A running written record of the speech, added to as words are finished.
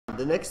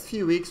The next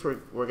few weeks, we're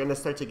going to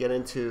start to get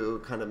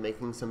into kind of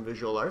making some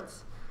visual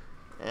arts.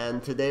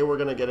 And today we're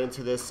going to get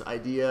into this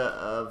idea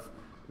of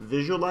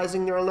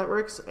visualizing neural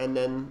networks and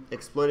then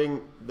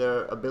exploiting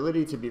their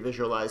ability to be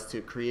visualized to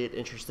create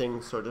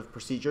interesting sort of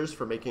procedures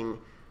for making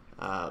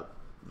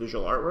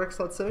visual artworks,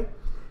 let's say.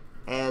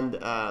 And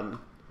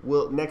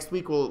next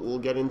week we'll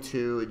get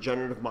into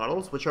generative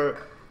models, which are,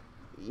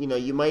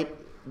 you might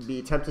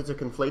be tempted to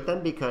conflate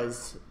them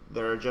because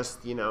they're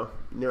just,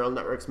 neural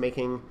networks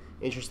making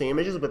interesting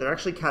images, but they're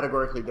actually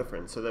categorically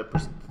different. So the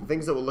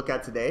things that we'll look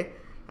at today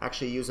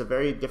actually use a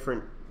very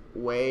different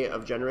way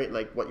of generate,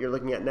 like what you're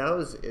looking at now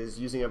is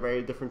using a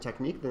very different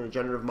technique than a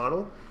generative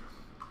model,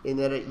 in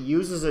that it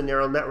uses a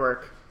neural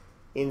network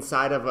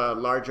inside of a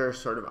larger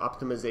sort of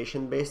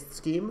optimization-based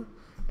scheme.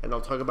 And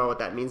I'll talk about what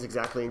that means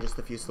exactly in just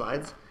a few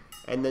slides.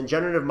 And then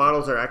generative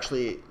models are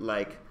actually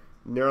like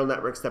neural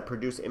networks that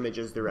produce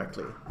images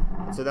directly.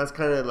 So that's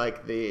kind of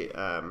like the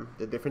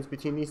difference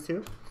between these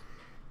two.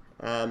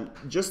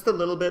 Just a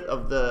little bit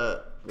of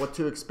what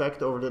to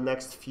expect over the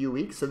next few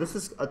weeks. So this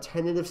is a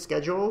tentative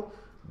schedule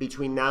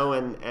between now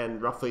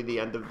and roughly the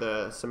end of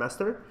the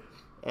semester.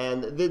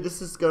 And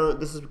this is going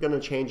to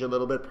change a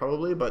little bit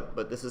probably,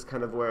 but this is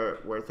kind of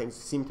where things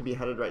seem to be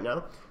headed right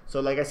now. So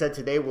like I said,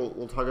 today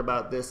we'll talk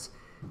about these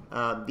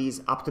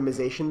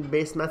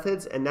optimization-based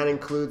methods, and that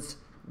includes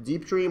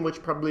Deepdream,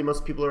 which probably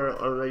most people are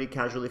already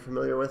casually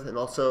familiar with, and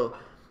also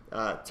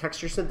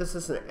texture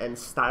synthesis and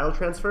style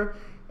transfer.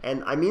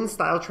 And I mean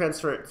style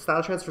transfer.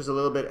 Style transfer is a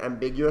little bit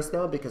ambiguous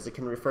now because it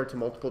can refer to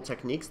multiple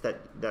techniques that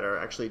are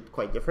actually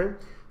quite different.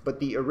 But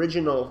the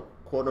original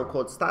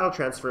quote-unquote style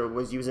transfer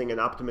was using an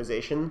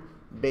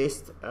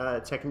optimization-based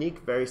technique,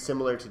 very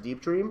similar to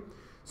Deepdream.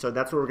 So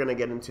that's what we're going to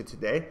get into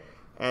today.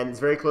 And it's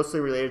very closely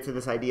related to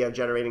this idea of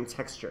generating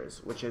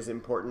textures, which is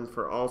important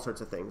for all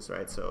sorts of things,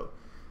 right? So,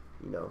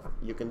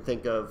 you can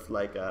think of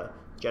like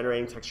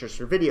generating textures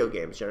for video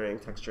games, generating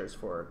textures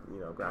for,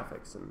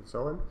 graphics and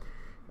so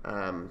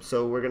on.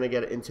 So we're going to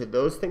get into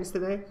those things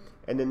today.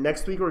 And then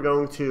next week we're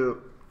going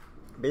to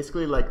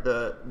basically like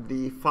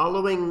the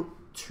following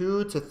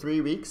 2 to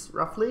 3 weeks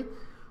roughly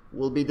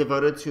will be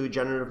devoted to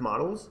generative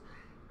models.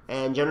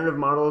 And generative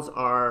models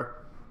are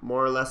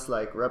more or less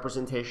like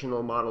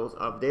representational models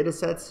of data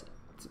sets.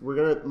 We're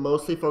going to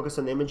mostly focus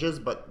on images,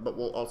 but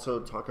we'll also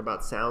talk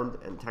about sound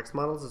and text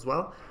models as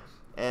well.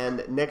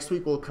 And next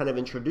week we'll kind of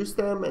introduce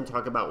them and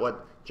talk about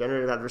what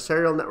generative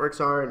adversarial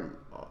networks are and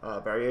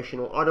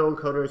variational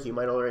autoencoders. You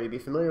might already be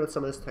familiar with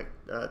some of this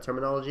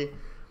terminology.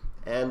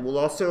 And we'll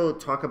also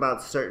talk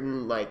about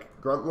certain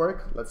like grunt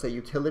work, let's say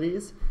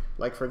utilities,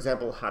 like for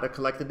example, how to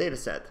collect a data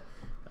set,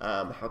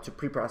 how to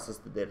pre-process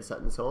the data set,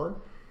 and so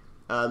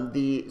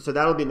on. So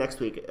that'll be next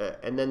week.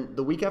 And then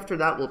the week after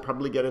that, we'll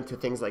probably get into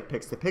things like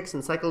pix-to-pix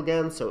and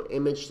cycle-GAN, so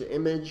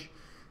image-to-image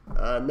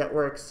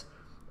networks,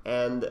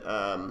 and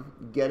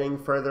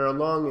getting further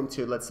along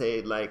into, let's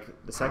say, like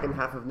the second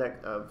half of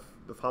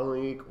the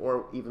following week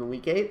or even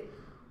week 8,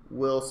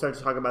 we'll start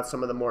to talk about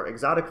some of the more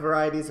exotic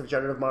varieties of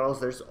generative models.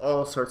 There's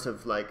all sorts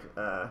of like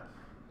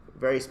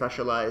very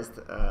specialized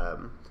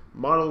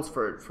models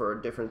for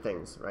different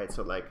things, right?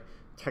 So like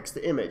text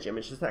to image,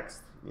 image to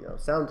text,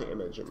 sound to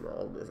image, and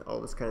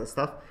all this kind of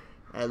stuff.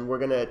 And we're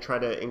gonna try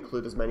to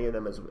include as many of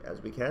them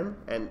as we can,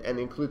 and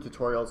include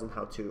tutorials on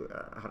how to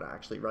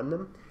actually run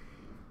them.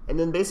 And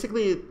then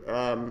basically,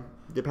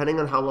 depending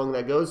on how long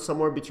that goes,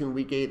 somewhere between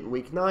week 8 and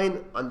week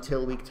 9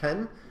 until week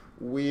 10,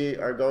 we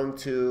are going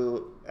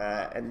to,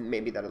 and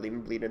maybe that'll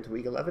even bleed into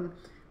week 11,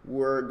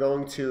 we're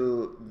going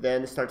to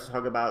then start to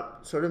talk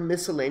about sort of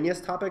miscellaneous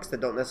topics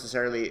that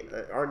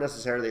aren't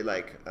necessarily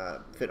like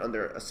fit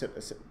under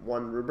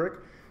one rubric.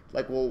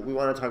 Like we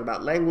want to talk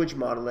about language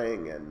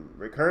modeling and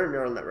recurrent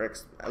neural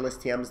networks,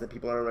 LSTMs that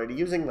people are already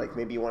using. Like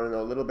maybe you want to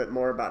know a little bit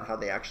more about how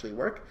they actually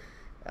work.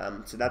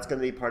 So that's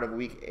going to be part of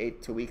week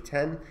 8 to week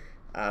 10.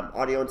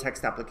 Audio and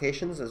text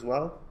applications as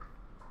well.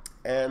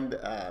 And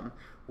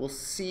we'll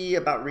see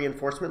about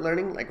reinforcement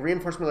learning. Like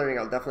reinforcement learning,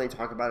 I'll definitely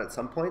talk about at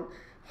some point.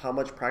 How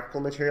much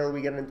practical material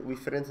we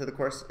fit into the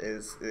course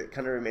it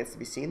kind of remains to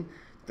be seen.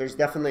 There's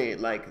definitely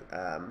like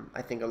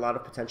I think a lot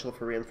of potential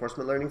for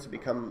reinforcement learning to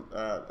become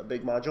a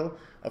big module.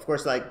 Of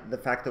course, like the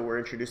fact that we're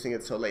introducing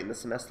it so late in the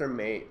semester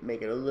may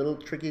make it a little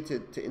tricky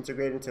to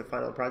integrate into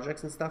final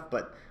projects and stuff.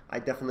 But I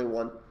definitely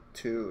want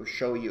to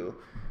show you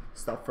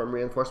stuff from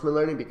reinforcement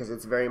learning because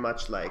it's very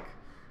much like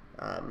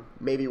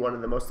maybe one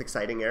of the most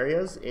exciting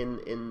areas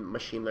in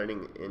machine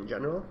learning in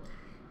general.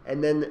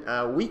 And then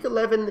week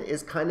 11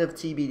 is kind of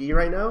TBD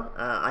right now.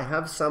 I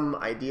have some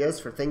ideas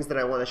for things that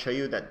I want to show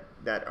you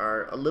that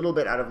are a little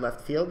bit out of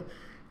left field.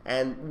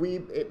 And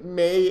it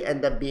may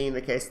end up being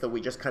the case that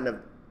we just kind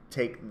of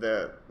take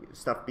the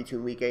stuff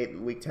between week 8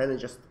 and week 10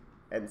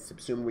 and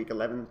subsume week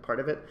 11 part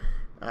of it.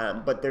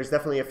 But there's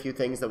definitely a few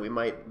things that we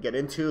might get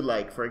into.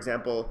 Like, for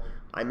example,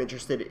 I'm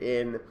interested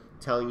in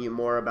telling you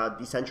more about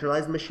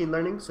decentralized machine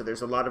learning. So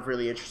there's a lot of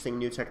really interesting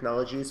new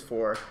technologies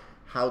for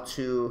how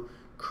to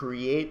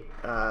create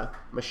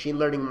machine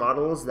learning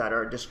models that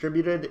are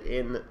distributed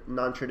in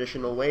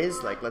non-traditional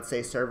ways, like let's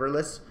say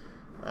serverless,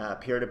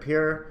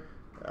 peer-to-peer,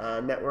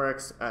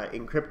 networks,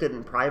 encrypted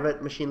and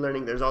private machine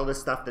learning. There's all this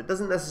stuff that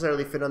doesn't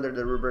necessarily fit under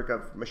the rubric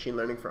of machine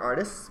learning for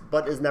artists,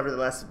 but is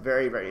nevertheless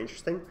very, very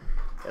interesting.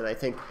 And I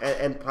think,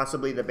 and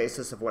possibly the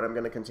basis of what I'm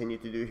going to continue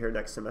to do here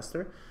next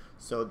semester.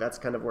 So that's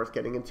kind of worth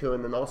getting into.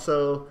 And then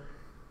also,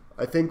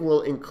 I think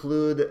we'll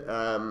include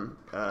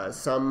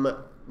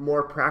some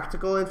more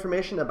practical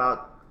information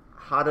about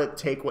how to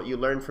take what you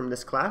learned from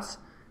this class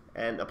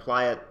and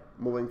apply it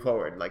moving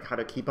forward, like how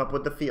to keep up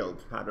with the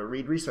field, how to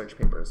read research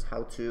papers,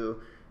 how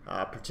to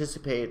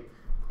participate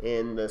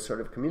in the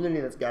sort of community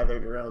that's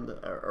gathered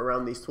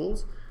around these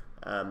tools.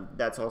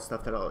 That's all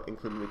stuff that I'll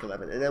include in week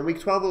 11. And then week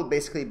 12 will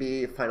basically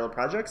be final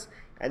projects,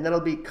 and that'll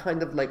be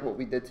kind of like what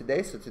we did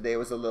today. So today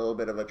was a little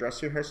bit of a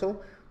dress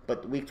rehearsal,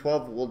 but week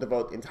 12 we'll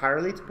devote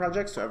entirely to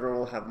projects, so everyone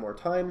will have more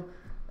time.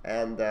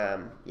 And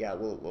yeah,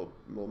 we'll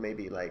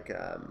maybe like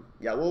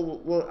yeah,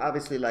 we'll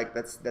obviously, like,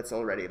 that's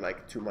already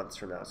like 2 months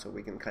from now, so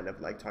we can kind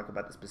of like talk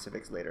about the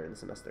specifics later in the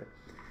semester.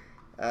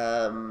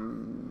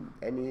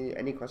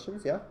 Any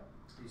questions? Yeah. Are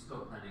you still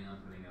planning on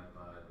putting up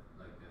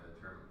like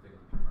a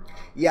terminal?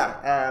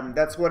 Yeah,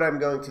 that's what I'm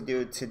going to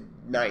do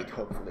tonight,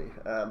 hopefully,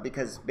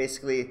 because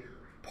basically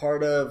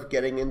part of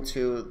getting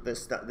into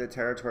the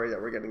territory that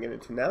we're getting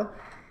into now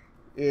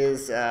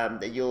is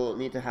that you'll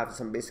need to have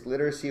some basic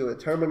literacy with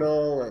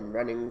terminal and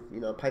running,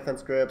 Python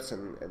scripts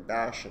and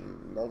Bash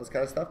and all this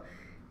kind of stuff.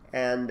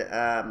 And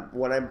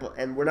we're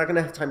not going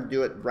to have time to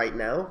do it right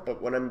now,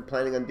 but what I'm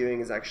planning on doing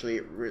is actually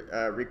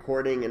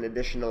recording an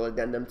additional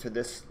addendum to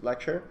this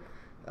lecture,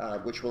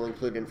 which will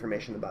include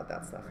information about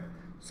that stuff.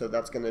 So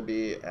that's going to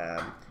be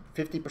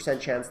 50%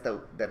 chance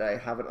that I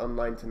have it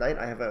online tonight.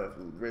 I have a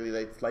really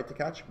late flight to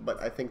catch, but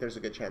I think there's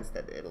a good chance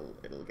that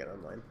it'll get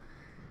online.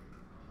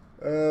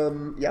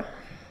 Yeah.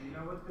 Do you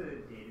know what the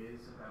date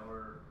is of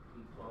our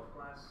week 12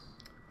 class?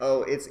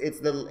 Oh, it's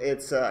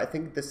I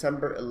think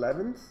December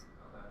 11th.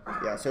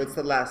 Okay. Yeah, so it's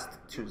the last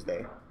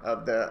Tuesday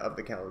of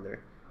the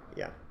calendar.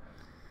 Yeah.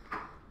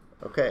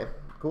 Okay,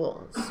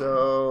 cool.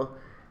 So,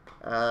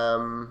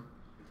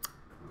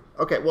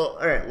 okay, well,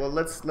 all right. Well,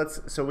 let's.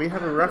 So we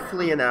have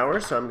roughly an hour.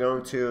 So I'm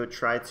going to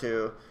try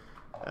to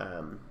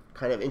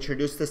kind of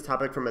introduce this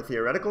topic from a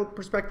theoretical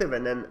perspective,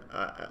 and then,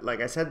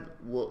 like I said,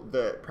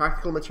 the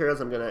practical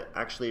materials I'm going to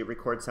actually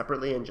record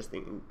separately and just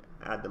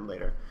add them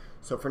later.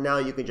 So for now,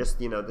 you can just,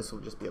 this will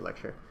just be a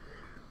lecture.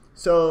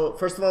 So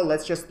first of all,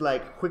 let's just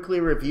like quickly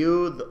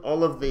review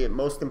all of the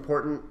most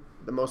important,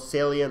 the most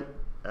salient,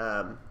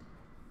 the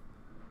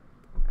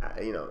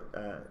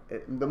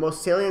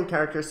most salient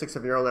characteristics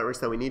of neural networks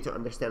that we need to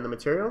understand the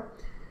material.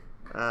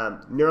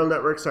 Neural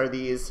networks are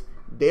these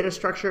data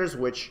structures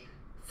which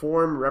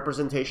form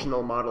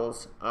representational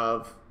models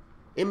of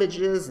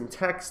images and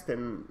text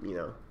and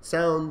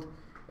sound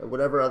and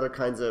whatever other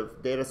kinds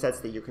of data sets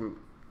that you can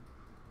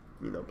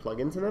plug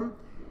into them.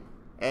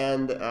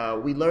 And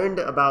we learned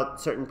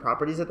about certain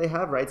properties that they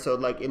have, right? So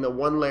like in the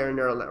one-layer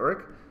neural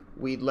network,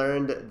 we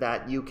learned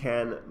that you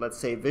can, let's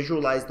say,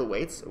 visualize the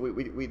weights.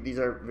 These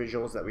are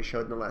visuals that we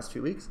showed in the last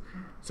few weeks.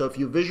 So if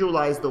you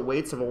visualize the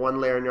weights of a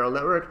one-layer neural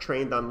network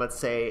trained on, let's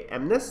say,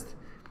 MNIST,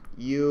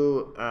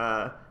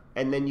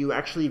 and then you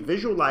actually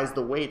visualize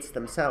the weights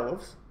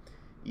themselves,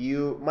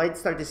 you might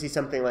start to see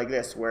something like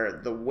this, where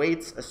the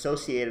weights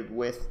associated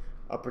with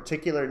a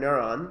particular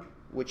neuron,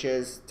 which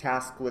is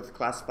tasked with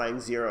classifying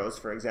zeros,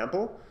 for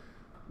example,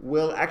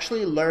 will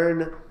actually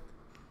learn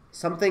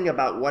something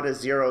about what a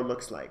zero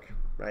looks like,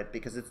 right?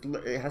 Because it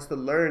has to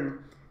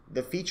learn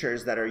the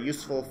features that are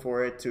useful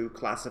for it to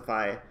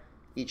classify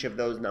each of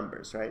those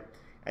numbers, right?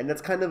 And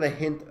that's kind of a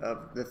hint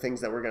of the things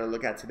that we're going to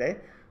look at today.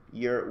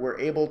 We're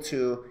able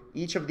to,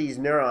 each of these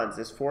neurons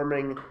is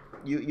forming,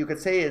 you could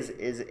say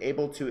is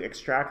able to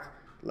extract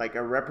like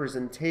a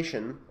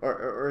representation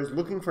or is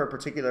looking for a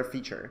particular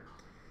feature.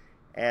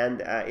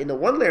 And in the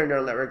one-layer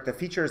neural network, the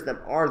features them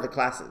are the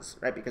classes,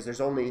 right? Because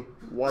there's only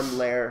one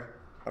layer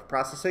of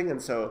processing,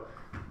 and so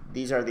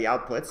these are the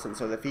outputs, and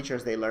so the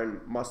features they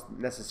learn must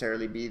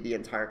necessarily be the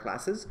entire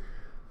classes.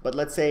 But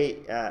let's say,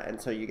 and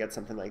so you get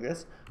something like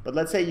this. But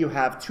let's say you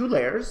have 2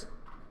 layers,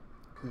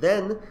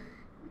 then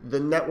the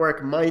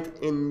network might,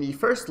 in the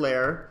first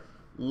layer,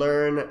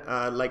 learn,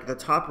 like the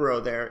top row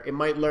there, it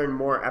might learn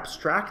more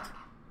abstract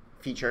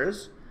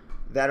features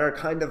that are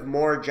kind of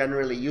more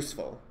generally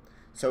useful.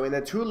 So in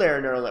a 2-layer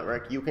neural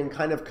network, you can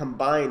kind of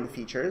combine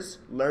features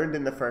learned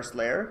in the first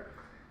layer.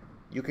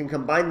 You can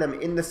combine them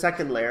in the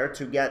second layer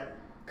to get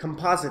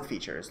composite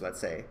features, let's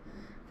say.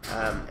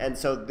 And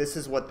so this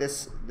is what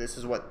this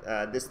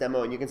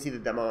demo, and you can see the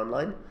demo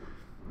online.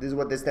 This is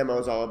what this demo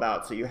is all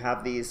about. So you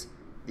have these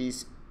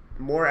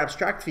more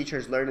abstract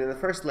features learned in the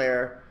first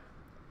layer,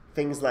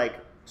 things like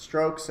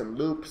strokes and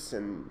loops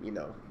and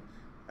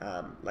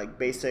like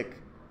basic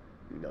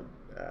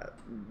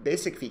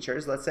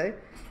features, let's say.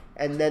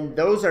 And then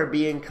those are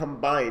being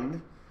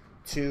combined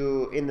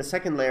in the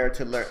second layer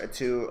to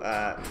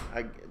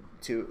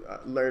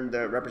learn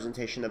the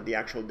representation of the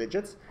actual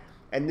digits.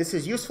 And this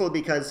is useful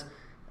because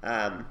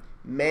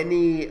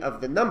many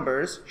of the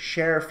numbers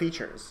share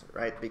features,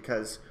 right?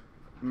 Because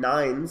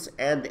 9s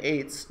and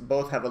 8s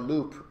both have a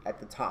loop at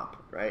the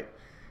top, right?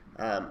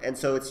 And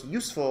so it's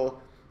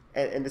useful,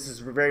 and this is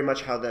very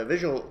much how the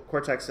visual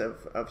cortex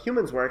of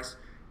humans works.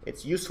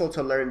 It's useful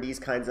to learn these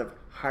kinds of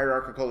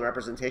hierarchical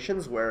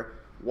representations where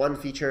one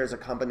feature is a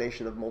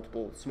combination of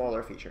multiple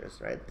smaller features,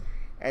 right?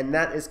 And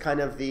that is kind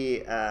of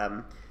the,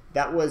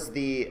 that was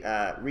the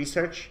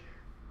research.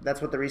 That's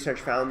what the research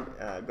found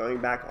going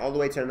back all the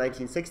way to the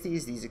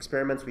 1960s. These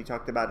experiments we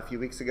talked about a few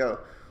weeks ago,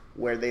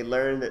 where they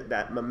learned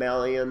that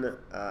mammalian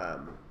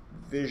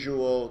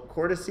visual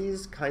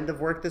cortices kind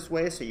of work this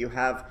way. So you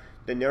have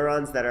the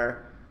neurons that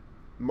are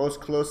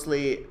most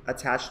closely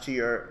attached to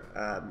your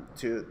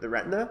to the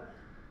retina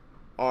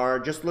are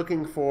just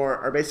looking for,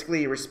 are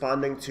basically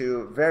responding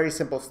to very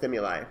simple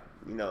stimuli,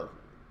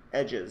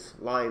 edges,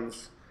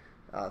 lines,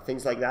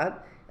 things like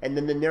that. And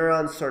then the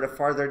neurons sort of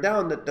farther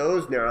down that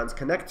those neurons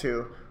connect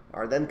to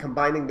are then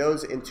combining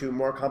those into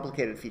more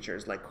complicated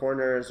features like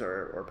corners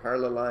or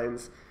parallel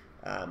lines,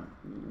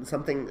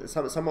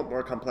 somewhat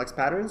more complex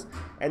patterns.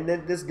 And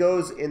then this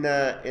goes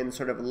in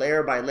sort of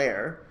layer by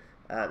layer.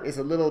 Is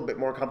a little bit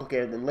more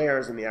complicated than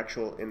layers in the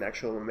actual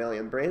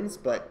mammalian brains,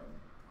 but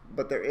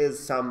there is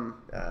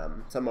some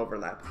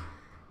overlap.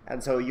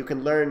 And so you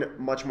can learn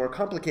much more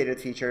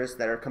complicated features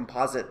that are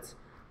composites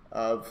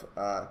of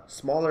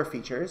smaller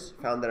features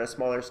found at a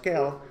smaller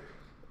scale,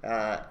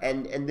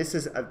 and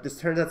this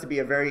turns out to be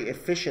a very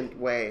efficient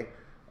way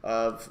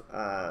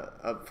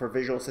for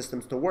visual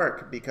systems to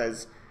work,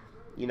 because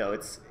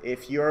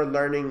if you're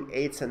learning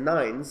 8s and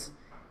 9s,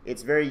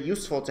 it's very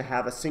useful to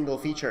have a single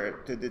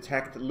feature to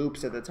detect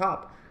loops at the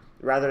top,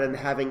 rather than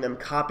having them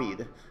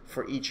copied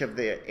for each of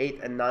the 8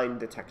 and 9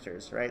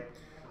 detectors, right?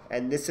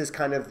 And this is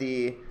kind of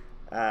the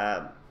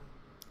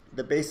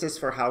basis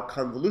for how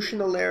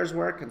convolutional layers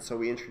work. And so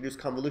we introduced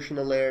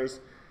convolutional layers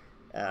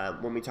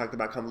when we talked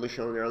about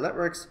convolutional neural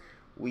networks.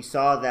 We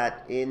saw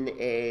that in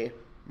a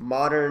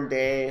modern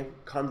day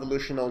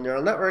convolutional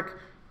neural network,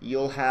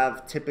 you'll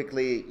have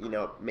typically,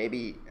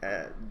 maybe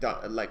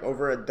like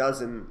over a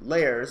dozen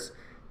layers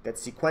that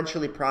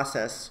sequentially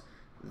process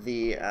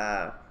the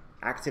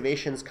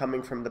activations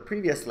coming from the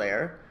previous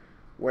layer,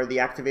 where the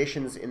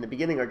activations in the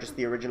beginning are just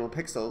the original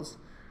pixels,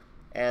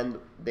 and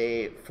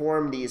they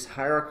form these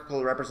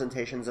hierarchical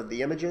representations of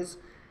the images,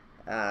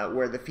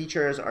 where the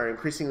features are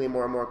increasingly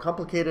more and more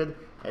complicated,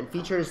 and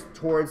features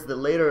towards the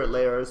later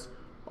layers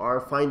are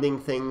finding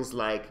things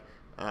like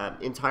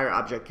entire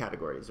object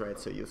categories, right?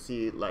 So you'll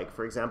see, like,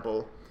 for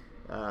example,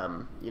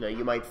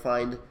 you might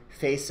find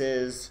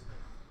faces.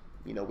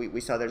 We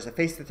saw there's a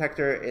face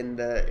detector in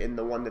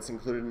the one that's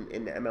included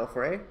in the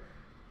ML4A,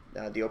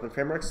 the Open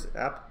Frameworks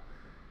app,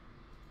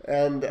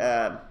 and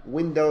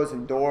windows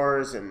and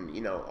doors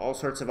and all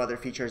sorts of other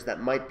features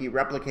that might be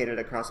replicated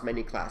across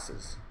many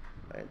classes,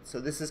 right? So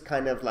this is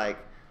kind of like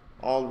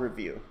all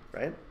review,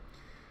 right?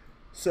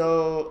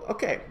 So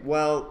okay,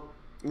 well,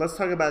 let's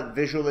talk about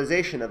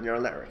visualization of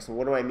neural networks. And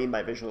what do I mean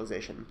by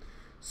visualization?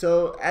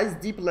 So as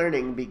deep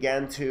learning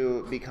began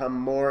to become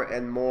more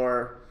and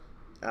more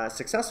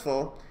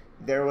successful,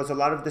 there was a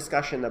lot of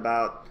discussion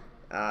about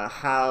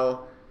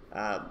how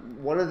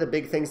one of the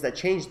big things that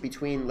changed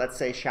between, let's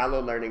say,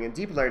 shallow learning and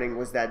deep learning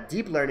was that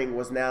deep learning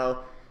was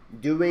now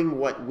doing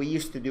what we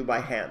used to do by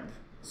hand.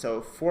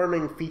 So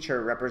forming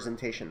feature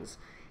representations.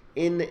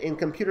 In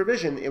computer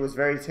vision, it was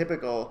very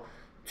typical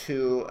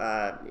to,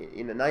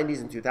 in the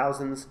 90s and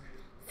 2000s,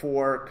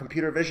 for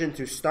computer vision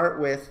to start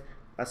with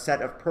a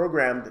set of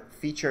programmed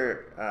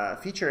feature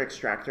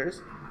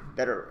extractors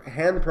that are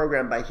hand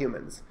programmed by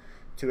humans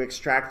to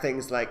extract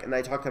things like, and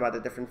I talked about the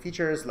different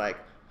features like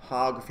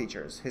hog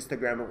features,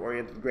 histogram of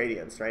oriented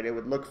gradients, right? It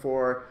would look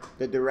for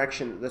the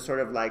direction, the sort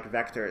of like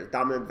vectors,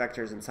 dominant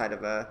vectors inside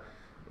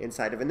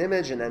of an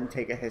image, and then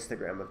take a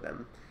histogram of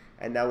them.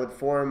 And that would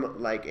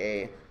form like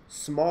a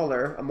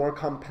smaller, a more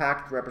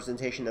compact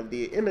representation of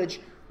the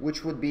image,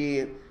 which would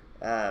be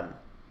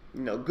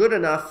good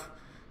enough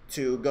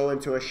to go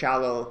into a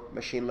shallow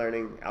machine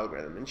learning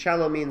algorithm. And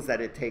shallow means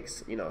that it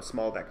takes a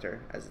small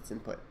vector as its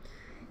input.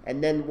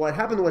 And then what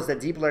happened was that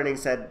deep learning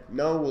said,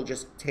 no, we'll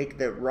just take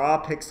the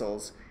raw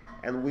pixels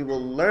and we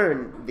will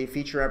learn the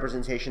feature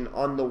representation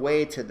on the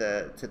way to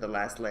the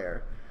last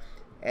layer.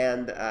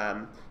 And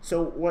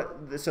so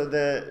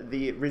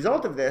the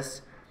result of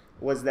this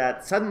was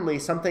that suddenly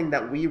something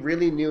that we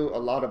really knew a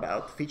lot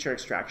about, feature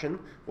extraction,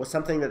 was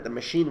something that the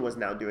machine was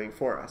now doing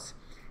for us.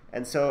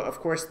 And so, of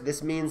course,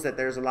 this means that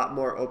there's a lot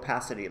more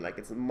opacity, like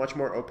it's much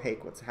more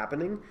opaque what's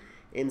happening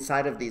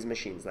inside of these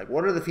machines. Like,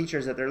 what are the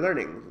features that they're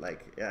learning?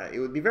 Like, it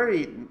would be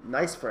very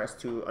nice for us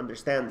to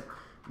understand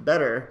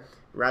better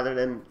rather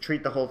than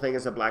treat the whole thing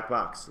as a black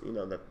box,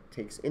 that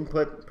takes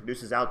input,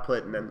 produces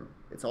output, and then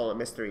it's all a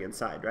mystery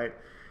inside, right?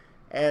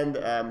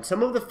 And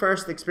some of the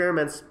first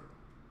experiments,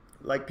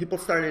 like people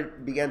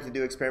began to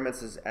do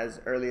experiments as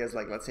early as,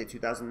 like, let's say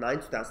 2009,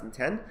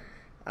 2010.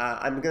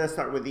 I'm going to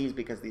start with these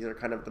because these are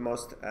kind of the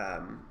most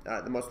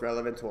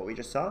relevant to what we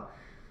just saw.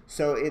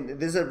 So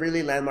this is a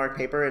really landmark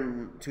paper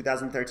in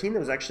 2013. It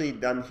was actually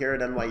done here at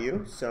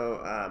NYU.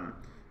 So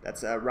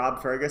that's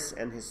Rob Fergus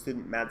and his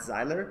student Matt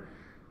Zeiler.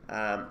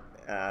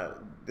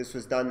 This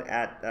was done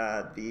at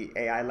the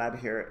AI lab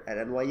here at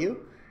NYU.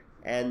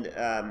 And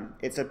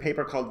it's a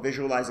paper called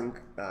Visualizing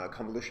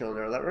Convolutional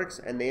Neural Networks,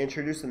 and they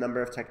introduced a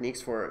number of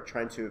techniques for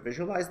trying to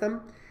visualize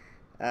them.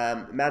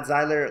 Matt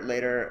Zeiler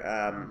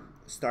later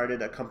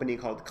started a company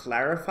called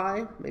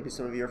Clarify. Maybe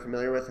some of you are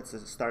familiar with. It's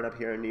a startup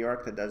here in New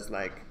York that does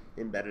like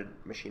embedded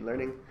machine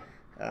learning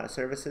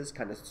services,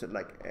 kind of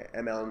like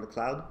ML in the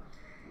cloud.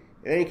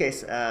 In any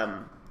case,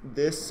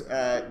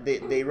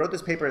 they wrote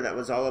this paper that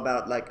was all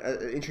about like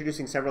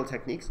introducing several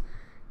techniques,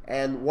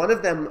 and one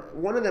of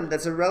them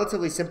that's a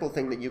relatively simple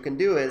thing that you can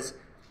do is,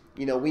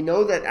 we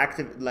know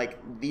that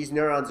these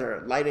neurons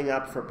are lighting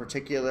up for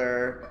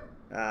particular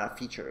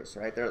features,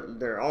 right?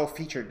 They're all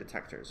feature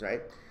detectors,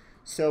 right?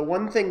 So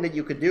one thing that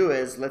you could do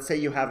is, let's say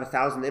you have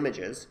 1,000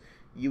 images,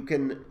 you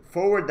can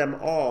forward them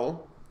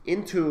all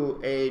into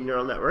a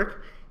neural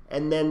network,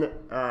 and then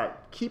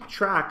keep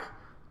track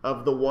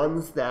of the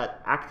ones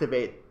that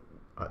activate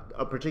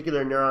a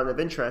particular neuron of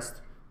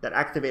interest that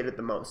activated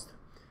the most,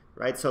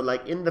 right? So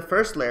like in the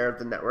first layer of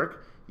the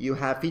network, you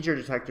have feature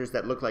detectors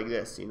that look like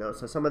this,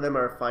 So some of them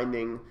are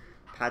finding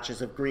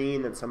patches of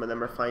green, and some of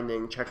them are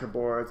finding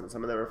checkerboards, and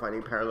some of them are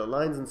finding parallel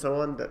lines and so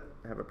on that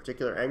have a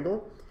particular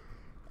angle.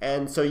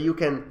 And so you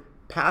can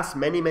pass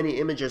many, many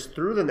images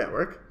through the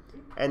network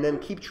and then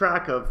keep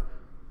track of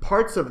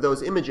parts of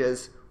those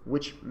images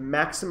which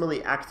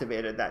maximally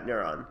activated that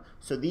neuron.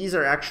 So these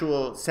are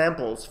actual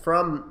samples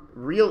from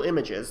real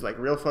images, like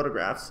real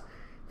photographs,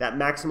 that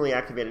maximally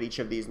activated each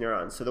of these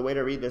neurons. So the way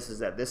to read this is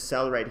that this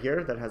cell right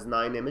here that has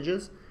 9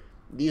 images,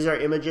 these are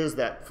images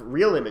that,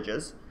 real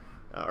images,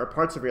 or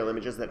parts of real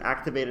images that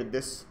activated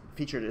this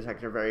feature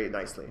detector very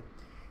nicely.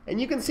 And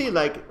you can see,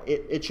 like,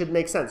 it should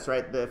make sense,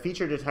 right? The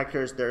feature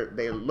detectors,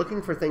 they're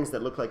looking for things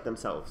that look like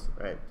themselves,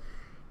 right?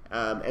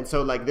 And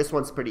so, like, this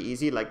one's pretty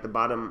easy. Like,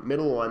 the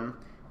middle one,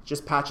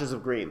 just patches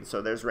of green.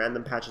 So there's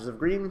random patches of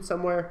green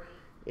somewhere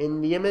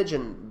in the image,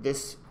 and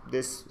this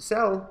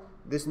cell,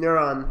 this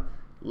neuron,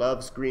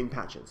 loves green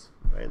patches,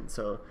 right? And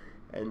so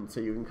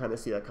you can kind of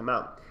see that come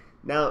out.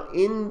 Now,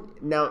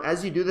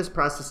 as you do this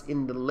process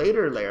in the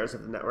later layers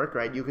of the network,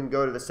 right, you can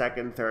go to the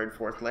second, third,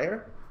 fourth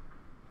layer.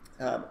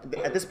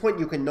 At this point,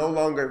 you can no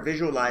longer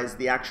visualize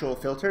the actual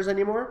filters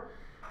anymore,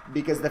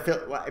 because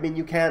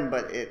you can,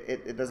 but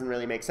it doesn't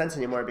really make sense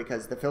anymore,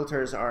 because the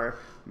filters are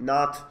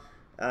not.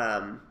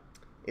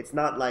 It's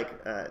not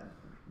like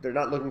they're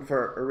not looking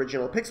for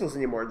original pixels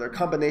anymore. They're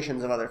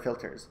combinations of other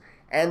filters,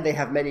 and they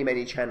have many,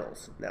 many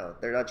channels now.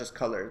 They're not just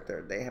color.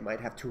 They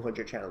might have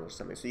 200 channels or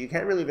something. So you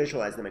can't really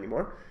visualize them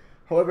anymore.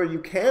 However, you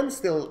can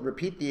still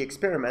repeat the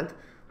experiment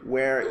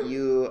where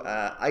you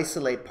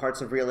isolate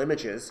parts of real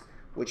images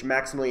which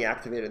maximally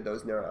activated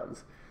those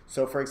neurons.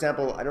 So for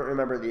example, I don't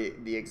remember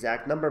the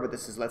exact number, but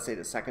this is, let's say,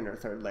 the second or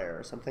third layer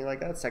or something like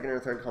that, second or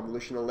third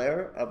convolutional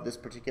layer of this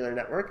particular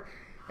network.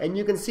 And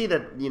you can see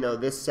that,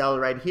 this cell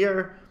right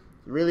here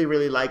really,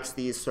 really likes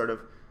these sort of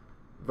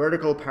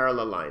vertical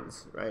parallel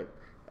lines, right?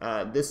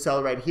 This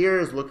cell right here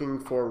is looking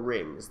for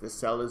rings. This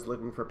cell is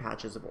looking for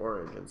patches of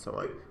orange and so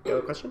on. You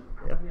have a question?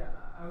 Yeah? Yeah,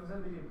 I was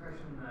under the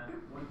impression that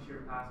once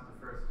you're past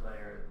the first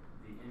layer,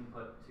 the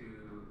input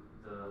to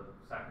the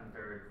second,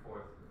 third,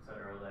 fourth,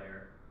 etc.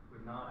 layer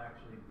would not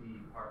actually be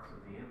parts of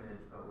the image,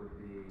 but would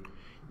be...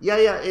 Yeah,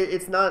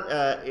 it's not,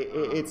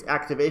 it's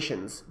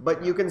activations.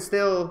 But you can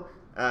still,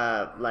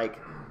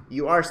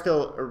 you are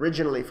still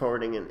originally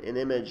forwarding an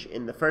image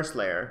in the first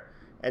layer.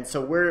 And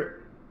so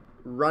we're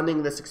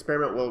running this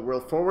experiment.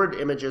 We'll forward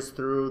images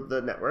through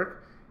the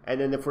network.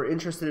 And then if we're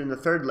interested in the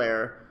third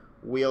layer,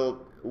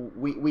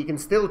 we can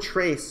still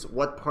trace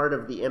what part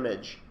of the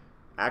image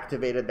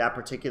activated that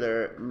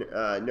particular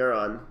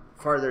neuron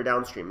farther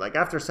downstream, like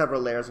after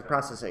several layers of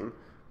processing.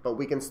 But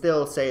we can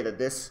still say that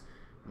this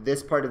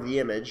part of the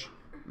image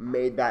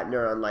made that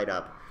neuron light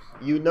up.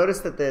 You notice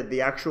that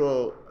the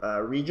actual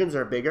regions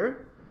are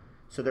bigger,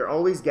 so they're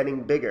always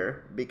getting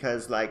bigger,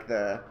 because like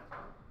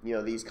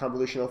these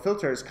convolutional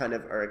filters kind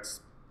of are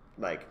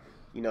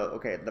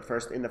okay, in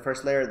the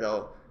first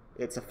layer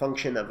it's a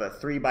function of a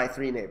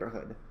 3x3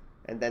 neighborhood,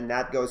 and then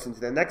that goes into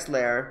the next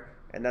layer,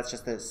 and that's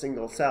just a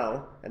single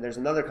cell, and there's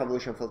another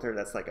convolutional filter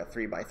that's like a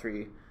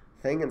 3x3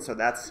 thing, and so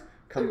that's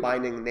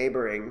combining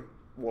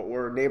what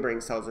were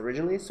neighboring cells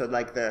originally. So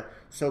like the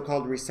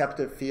so-called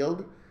receptive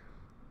field,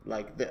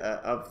 like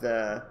of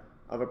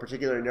a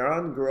particular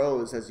neuron,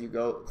 grows as you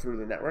go through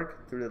the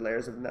network, through the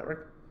layers of the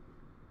network.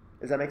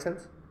 Does that make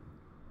sense?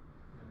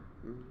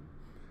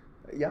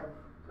 Mm-hmm. Yeah.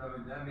 So I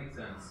mean, that makes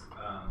sense,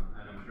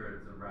 and I'm sure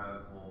it's a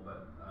rabbit hole,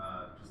 but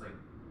just like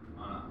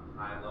on a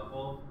high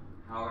level,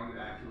 how are you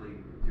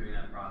actually doing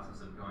that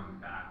process of going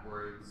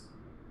backwards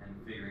and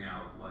figuring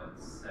out what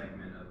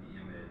segment of the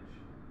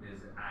image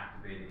is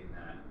activating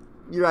that?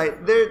 You're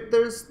right.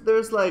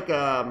 There's like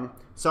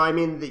so I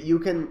mean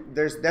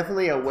there's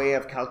definitely a way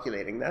of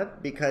calculating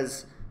that,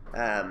 because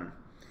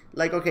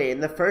okay, in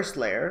the first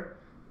layer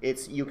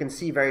you can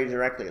see very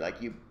directly,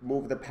 like you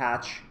move the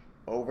patch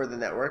over the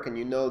network and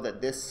you know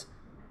that this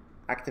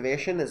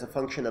activation is a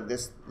function of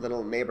this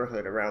little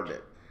neighborhood around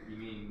it. You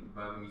mean,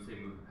 but when you say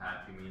move the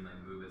patch, you mean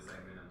like move a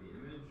segment of the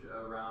image?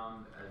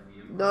 around as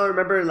the input? No,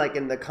 remember, like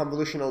in the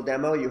convolutional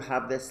demo, you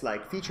have this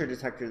like feature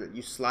detector that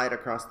you slide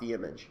across the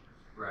image.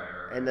 Right.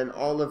 And then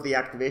all of the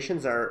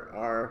activations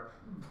are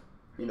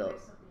you know,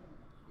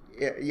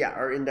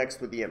 are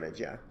indexed with the image,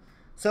 yeah.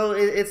 So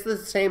it's the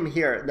same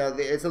here. Now,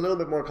 it's a little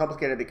bit more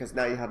complicated because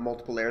now you have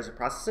multiple layers of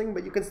processing,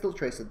 but you can still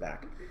trace it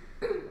back.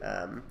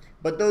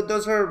 But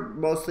those are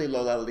mostly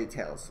low-level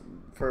details.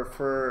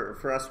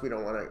 For us, we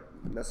don't want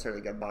to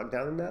necessarily get bogged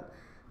down in that.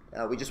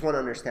 We just want to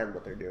understand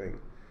what they're doing.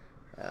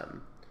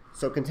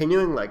 So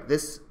continuing like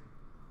this,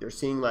 you're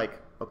seeing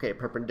like, okay,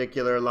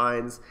 perpendicular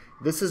lines.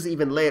 This is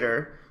even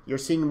later. You're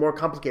seeing more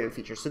complicated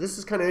features. So this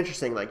is kind of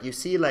interesting. Like you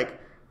see like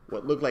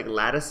what look like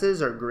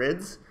lattices or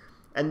grids,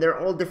 and they're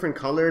all different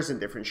colors and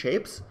different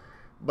shapes,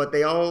 but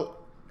they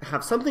all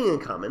have something in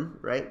common,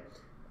 right?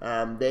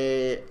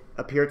 They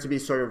appear to be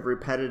sort of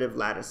repetitive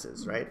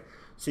lattices, right?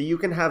 So you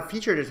can have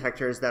feature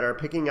detectors that are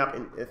picking up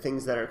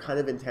things that are kind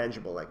of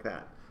intangible like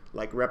that,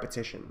 like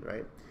repetition,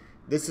 right?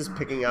 This is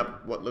picking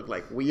up what look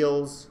like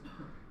wheels.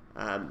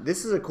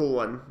 This is a cool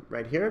one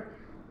right here.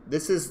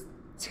 This is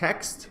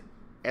text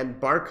and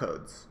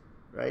barcodes,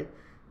 right?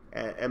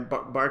 And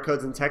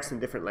barcodes and text in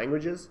different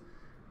languages.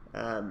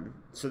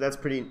 So that's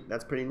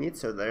pretty neat.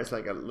 So there's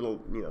like a little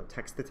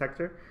text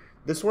detector.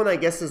 This one I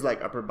guess is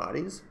like upper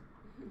bodies,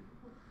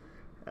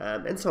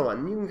 and so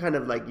on. You can kind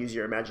of like use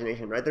your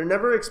imagination, right? They're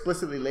never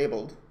explicitly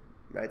labeled,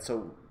 right?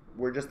 So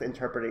we're just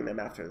interpreting them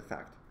after the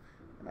fact.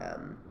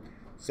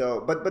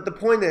 But the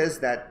point is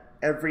that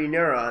every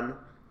neuron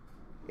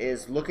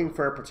is looking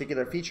for a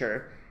particular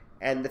feature,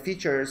 and the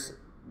features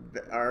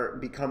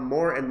become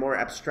more and more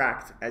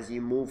abstract as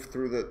you move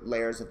through the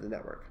layers of the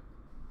network.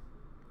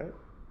 Right?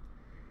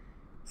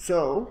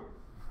 So,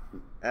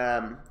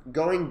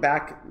 going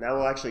back, now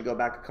we'll actually go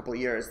back a couple of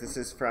years. This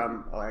is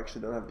from, I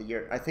actually don't have the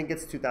year. I think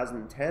it's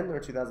 2010 or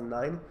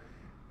 2009.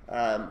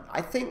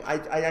 I think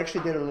I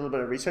actually did a little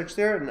bit of research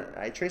there, and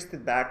I traced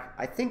it back.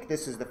 I think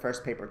this is the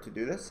first paper to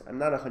do this. I'm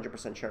not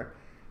 100% sure.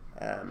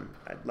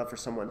 I'd love for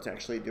someone to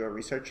actually do a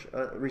research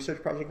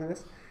project on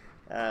this.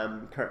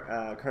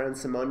 Current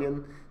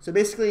Simonian. So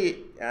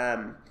basically,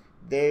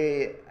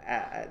 they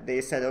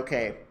said,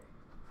 okay,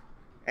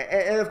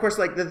 and of course,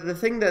 like the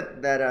thing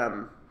that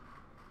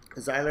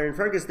Zeiler and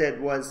Fergus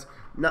did was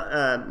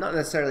not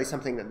necessarily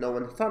something that no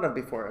one thought of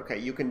before. Okay,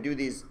 you can do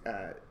these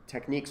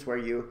techniques where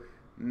you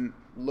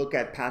look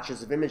at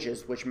patches of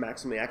images which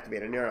maximally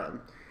activate a neuron.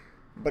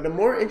 But a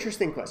more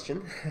interesting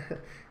question,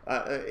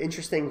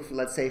 interesting,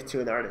 let's say,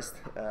 to an artist,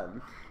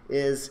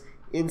 is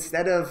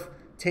instead of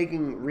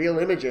taking real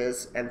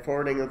images and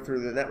forwarding them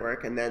through the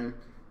network and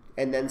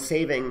then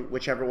saving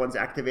whichever one's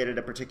activated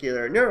a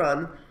particular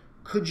neuron,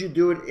 could you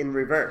do it in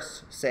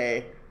reverse?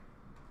 Say,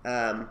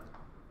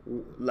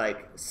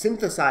 like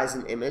synthesize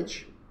an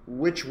image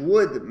which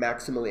would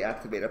maximally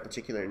activate a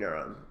particular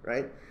neuron,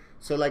 right?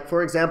 So, like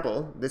for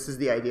example, this is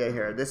the idea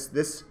here.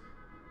 This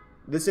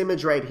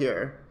image right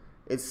here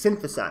is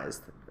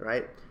synthesized,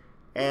 right?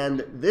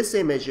 And this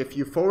image, if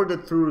you forward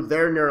it through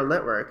their neural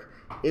network,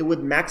 it would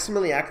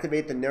maximally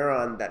activate the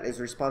neuron that is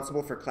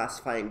responsible for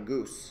classifying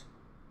goose,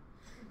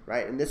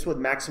 right? And this would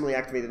maximally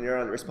activate the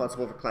neuron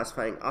responsible for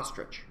classifying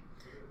ostrich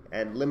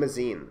and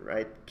limousine,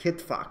 right?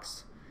 Kit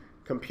fox,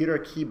 computer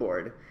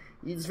keyboard.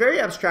 It's very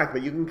abstract,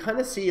 but you can kind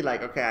of see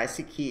like, okay, I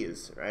see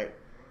keys, right?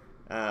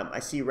 I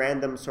see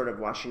random sort of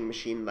washing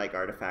machine-like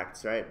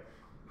artifacts, right?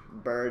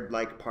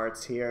 Bird-like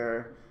parts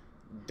here,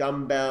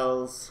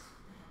 dumbbells,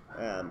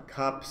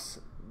 cups,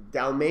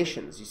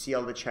 Dalmatians. You see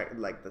all the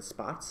the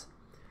spots.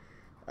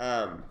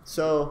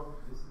 So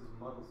this is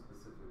model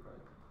specific, right?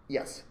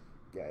 Yes,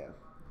 yeah.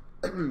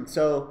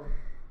 So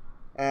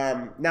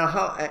now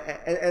how?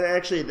 And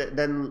actually,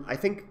 then I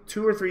think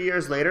 2 or 3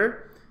 years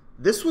later,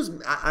 this was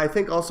I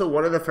think also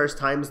one of the first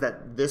times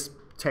that this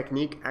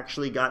technique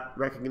actually got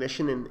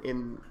recognition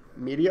in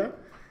media,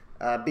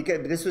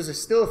 because this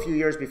was still a few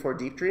years before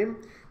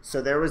Deepdream.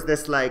 So there was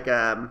this like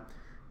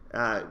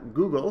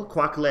Google,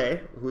 Kwak Le,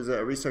 who's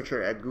a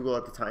researcher at Google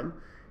at the time,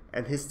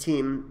 and his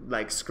team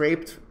like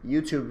scraped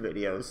YouTube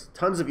videos,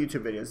 tons of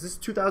YouTube videos. This is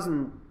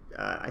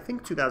I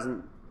think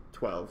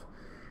 2012.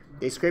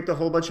 They scraped a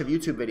whole bunch of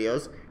YouTube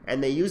videos,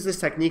 and they used this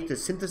technique to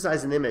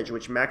synthesize an image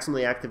which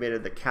maximally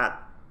activated the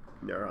cat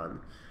neuron.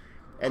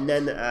 And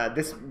then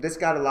this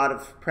got a lot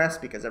of press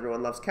because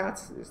everyone loves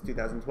cats. It's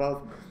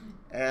 2012.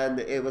 And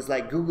it was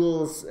like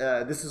Google's,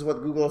 this is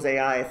what Google's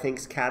AI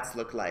thinks cats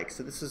look like.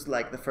 So this is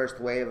like the first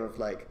wave of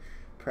like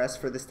press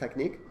for this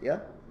technique.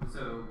 Yeah?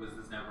 So was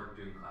this network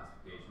doing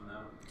classification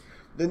though?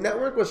 The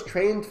network was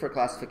trained for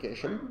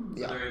classification.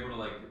 So yeah. they're able to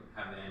like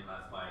have the end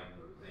classifying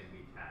thing be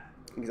cat.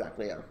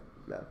 Exactly, yeah.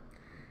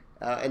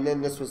 And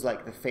then this was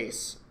like the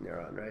face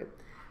neuron, right?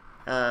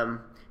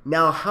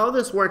 Now how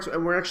this works,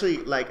 and we're actually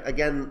like,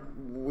 again,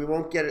 we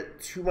won't get it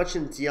too much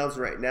in details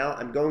right now.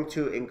 I'm going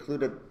to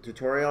include a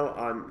tutorial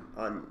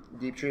on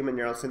Deepdream and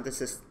neural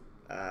synthesis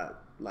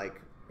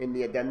like in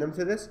the addendum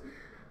to this.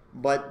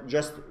 But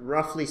just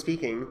roughly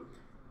speaking,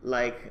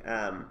 like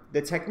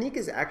the technique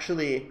is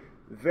actually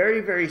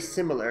very, very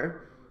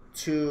similar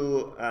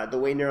to the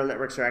way neural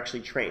networks are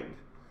actually trained.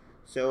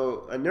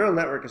 So a neural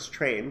network is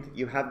trained.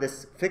 You have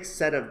this fixed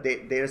set of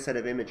data set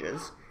of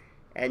images,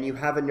 and you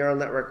have a neural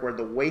network where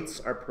the weights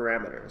are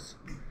parameters.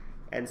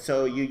 And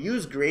so you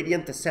use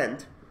gradient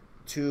descent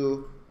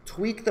to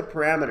tweak the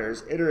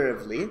parameters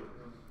iteratively,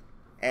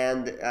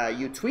 and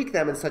you tweak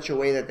them in such a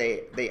way that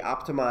they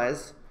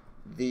optimize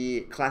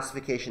the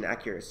classification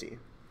accuracy.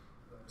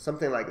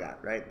 Something like that,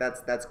 right?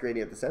 That's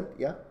gradient descent,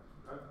 yeah?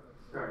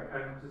 Sorry,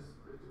 just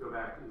to go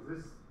back, is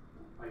this,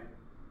 like,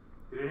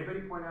 did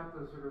anybody point out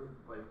the sort of,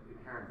 like,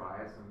 inherent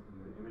bias in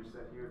the image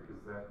set here?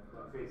 Because that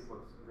face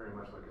looks very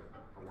much like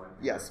a white man.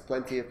 Yes,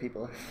 plenty of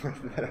people have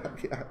pointed that out,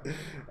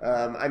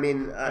 yeah. I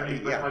mean,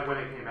 but yeah. like when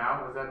it came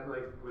out, was that,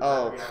 like,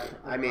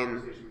 I mean,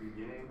 conversation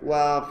beginning?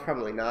 well,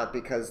 probably not,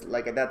 because,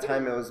 like, at that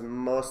time it was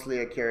mostly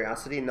a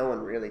curiosity. No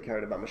one really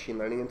cared about machine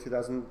learning in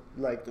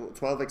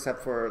 2012,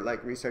 except for,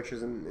 like,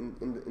 researchers in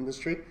the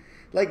industry.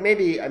 Like,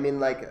 maybe, I mean,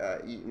 like,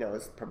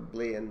 it's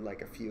probably in,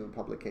 like, a few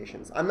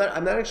publications. I'm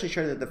not actually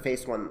sure that the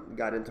face one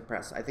got into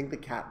press. I think the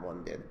cat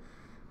one did.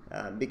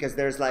 Because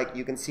there's, like,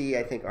 you can see,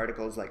 I think,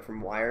 articles, like,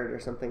 from Wired or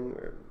something,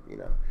 or,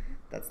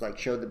 that's, like,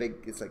 showed the big,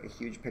 it's, like, a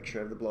huge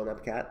picture of the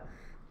blown-up cat.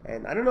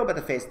 And I don't know about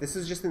the face. This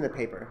is just in the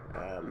paper.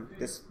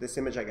 This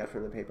image I got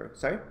from the paper.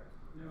 Sorry?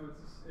 No,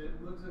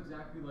 it looks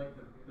exactly like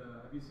the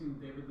have you seen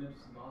David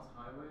Lynch's Lost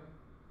Highway?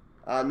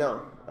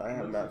 No, I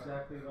have not. It looks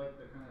exactly like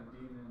the kind of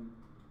demon.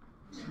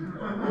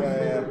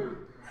 Yeah.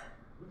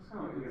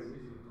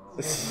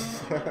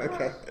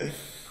 Okay.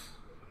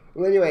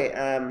 Well, anyway,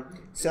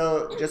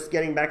 so just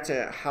getting back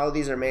to how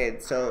these are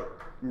made. So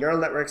neural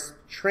networks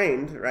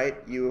trained, right?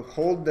 You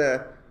hold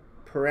the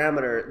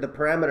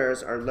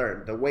parameters are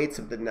learned. The weights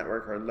of the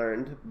network are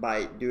learned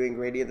by doing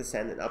gradient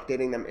descent and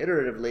updating them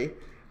iteratively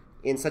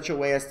in such a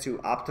way as to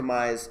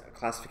optimize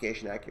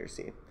classification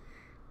accuracy.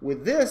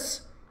 With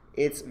this,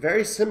 it's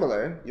very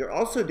similar. You're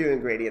also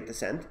doing gradient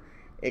descent,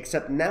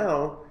 except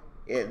now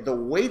the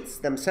weights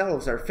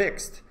themselves are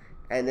fixed,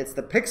 and it's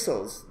the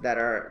pixels that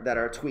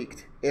are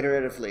tweaked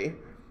iteratively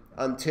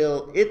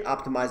until it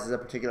optimizes a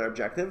particular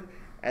objective,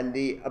 and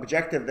the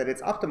objective that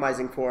it's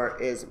optimizing for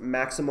is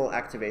maximal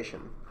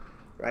activation,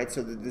 right?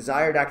 So the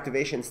desired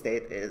activation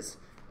state is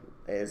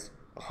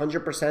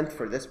 100%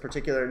 for this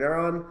particular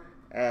neuron,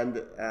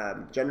 and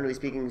generally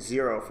speaking,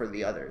 0 for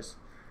the others.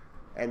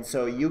 And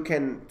so you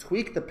can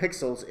tweak the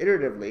pixels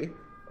iteratively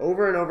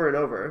over and over and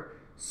over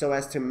so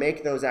as to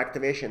make those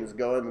activations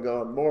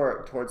go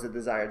more towards the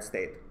desired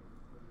state.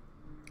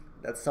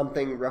 That's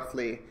something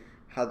roughly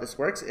how this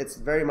works. It's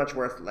very much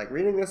worth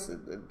reading this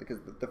because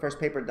the first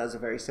paper does a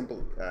very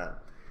simple,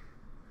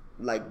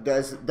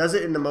 does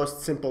it in the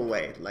most simple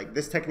way. Like,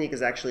 this technique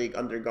has actually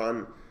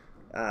undergone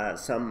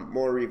some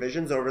more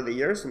revisions over the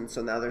years, and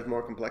so now there's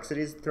more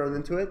complexities thrown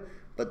into it.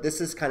 But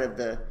this is kind of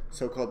the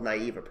so-called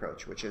naive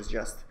approach, which is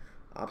just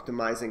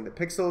optimizing the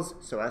pixels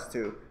so as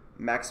to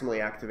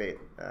maximally activate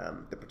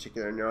the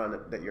particular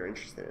neuron that you're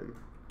interested in.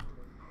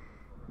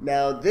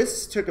 Now,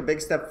 this took a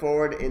big step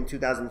forward in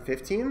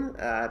 2015.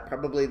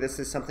 Probably this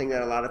is something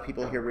that a lot of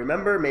people here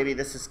remember. Maybe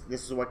this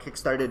is what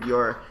kickstarted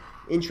your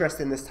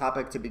interest in this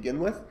topic to begin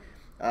with.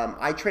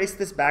 I traced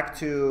this back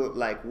to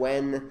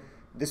when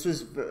this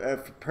was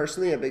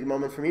personally a big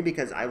moment for me,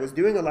 because I was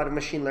doing a lot of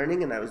machine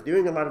learning and I was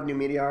doing a lot of new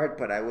media art,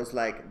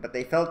 but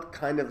they felt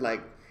kind of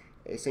like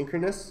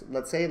asynchronous,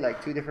 let's say,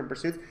 like two different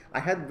pursuits. I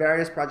had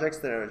various projects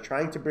that I was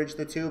trying to bridge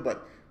the two,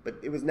 but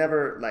it was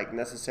never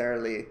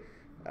necessarily,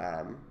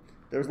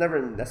 there was never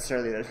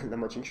necessarily that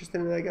much interest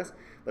in it, I guess.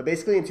 But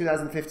basically in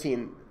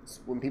 2015,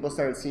 when people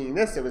started seeing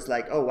this, it was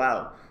like, oh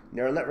wow,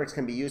 neural networks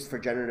can be used for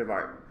generative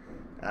art.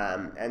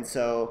 And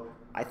so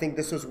I think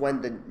this was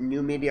when the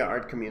new media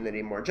art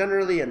community more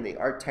generally and the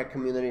art tech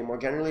community more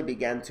generally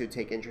began to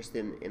take interest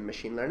in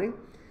machine learning.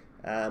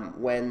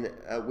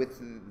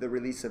 With the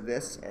release of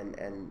this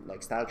and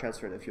style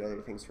transfer and a few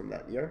other things from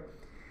that year.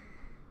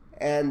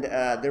 And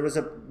there was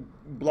a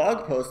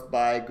blog post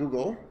by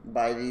Google,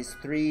 by these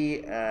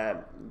three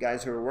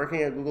guys who were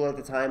working at Google at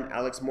the time: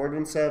 Alex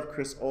Mordvintsev,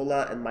 Chris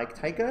Olah, and Mike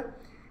Tyka.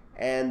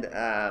 And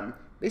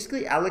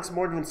basically, Alex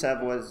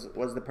Mordvintsev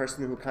was the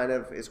person who kind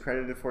of is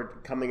credited for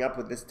coming up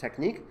with this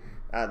technique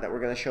that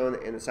we're going to show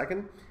in a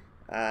second.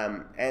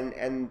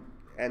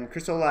 And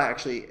Chris Olah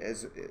actually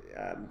is,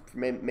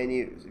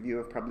 many of you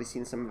have probably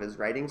seen some of his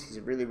writings. He's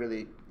a really,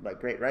 really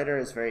great writer.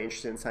 He's very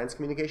interested in science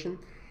communication.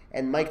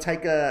 And Mike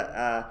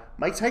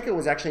Tyka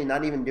was actually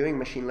not even doing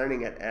machine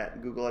learning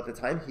at Google at the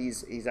time.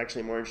 He's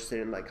actually more interested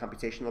in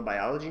computational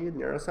biology and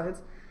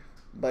neuroscience.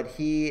 But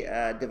he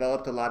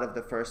developed a lot of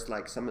the first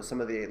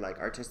some of the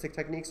artistic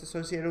techniques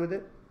associated with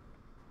it.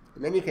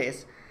 In any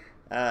case,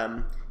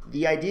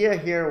 the idea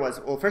here was,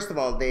 well, first of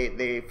all,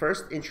 they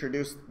first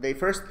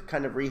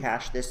kind of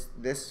rehashed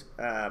this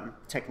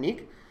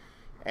technique,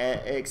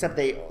 except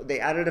they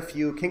added a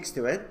few kinks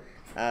to it.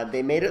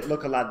 They made it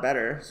look a lot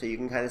better, so you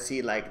can kind of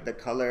see the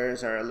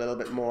colors are a little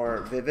bit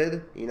more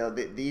vivid.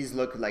 These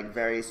look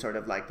very sort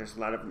of there's a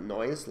lot of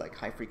noise,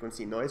 high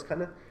frequency noise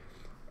kind of.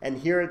 And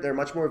here they're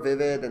much more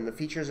vivid, and the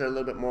features are a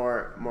little bit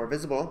more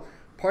visible.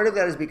 part of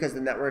that is because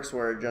the networks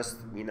were just,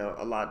 you know,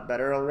 a lot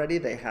better already.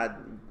 They had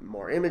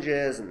more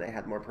images and they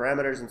had more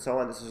parameters and so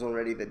on. This was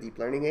already the deep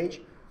learning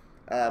age.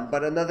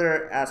 But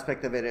another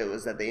aspect of it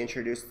was that they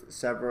introduced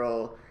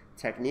several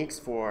techniques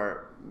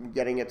for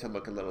getting it to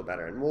look a little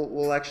better. And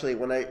we'll actually,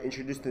 when I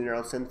introduce the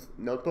Neural Synth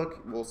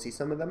notebook, we'll see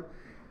some of them.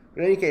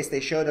 But in any case, they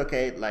showed,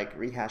 okay, like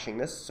rehashing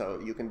this, so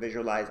you can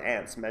visualize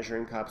ants,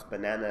 measuring cups,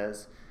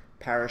 bananas,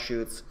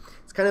 parachutes.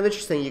 It's kind of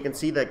interesting. You can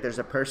see that there's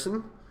a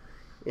person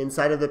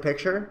inside of the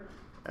picture.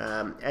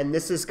 And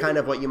this is kind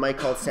of what you might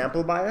call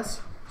sample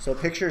bias. So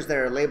pictures that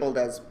are labeled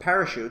as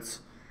parachutes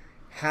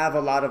have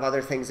a lot of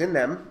other things in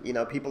them. You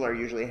know, people are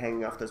usually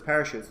hanging off those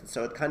parachutes.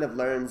 So it kind of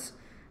learns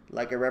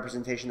like a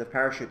representation of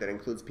parachute that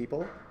includes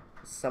people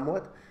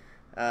somewhat.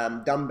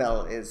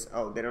 Dumbbell is,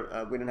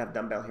 we don't have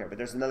dumbbell here, but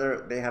there's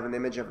another, they have an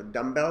image of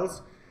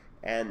dumbbells.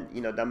 And,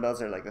 you know,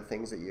 dumbbells are like the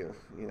things that you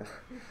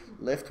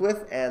lift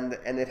with. And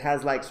it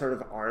has like sort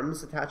of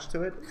arms attached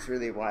to it. It's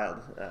really wild,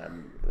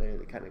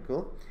 really kind of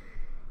cool.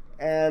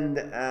 And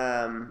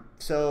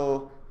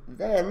so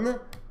then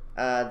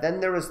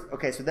there was,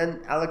 okay, so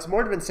then Alex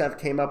Mordvintsev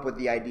came up with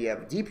the idea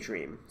of deep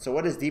dream. So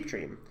what is deep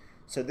dream?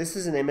 So this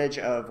is an image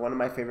of one of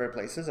my favorite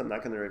places. I'm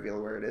not going to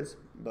reveal where it is,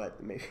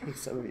 but maybe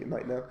some of you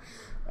might know.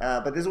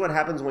 But this is what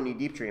happens when you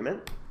deep dream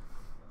it.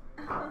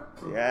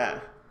 Yeah,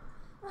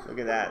 look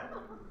at that.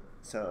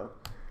 So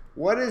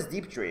what is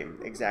deep dream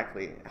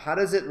exactly? How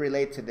does it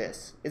relate to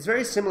this? It's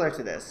very similar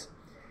to this.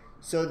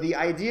 So the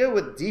idea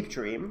with deep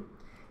dream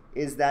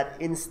is that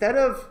instead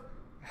of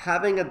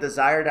having a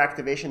desired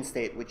activation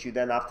state, which you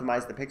then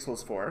optimize the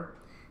pixels for,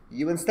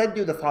 you instead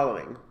do the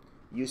following.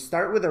 You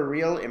start with a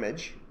real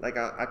image, like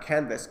a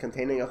canvas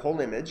containing a whole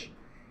image,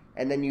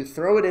 and then you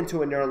throw it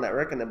into a neural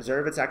network and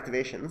observe its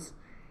activations,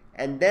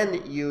 and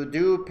then you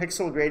do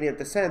pixel gradient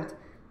descent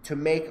to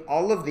make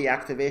all of the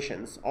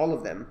activations, all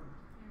of them,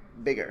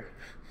 bigger.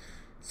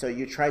 So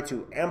you try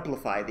to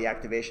amplify the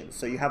activations.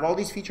 So you have all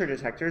these feature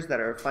detectors that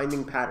are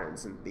finding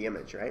patterns in the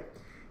image, right?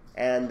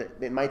 And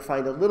it might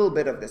find a little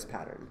bit of this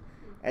pattern.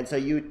 And so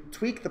you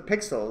tweak the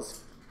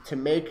pixels to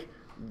make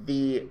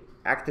the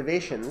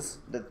activations,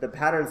 the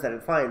patterns that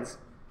it finds,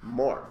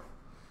 more.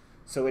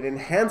 So it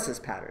enhances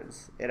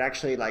patterns. It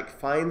actually like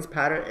finds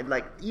pattern,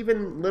 like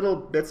even little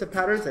bits of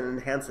patterns and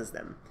enhances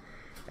them.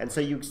 And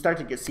so you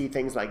start to see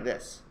things like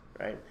this,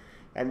 right?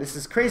 And this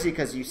is crazy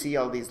because you see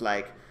all these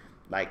like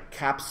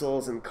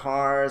capsules and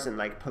cars and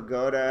like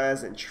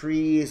pagodas and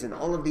trees and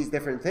all of these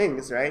different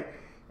things, right?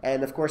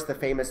 And of course the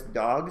famous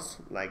dogs,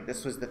 like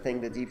this was the thing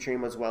that Deep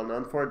Dream was well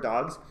known for,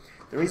 dogs.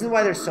 The reason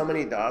why there's so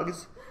many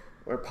dogs,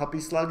 or puppy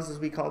slugs as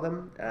we call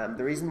them,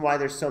 the reason why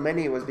there's so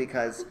many was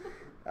because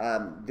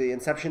the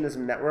Inceptionism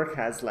network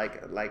has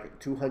like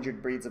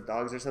 200 breeds of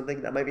dogs or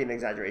something. That might be an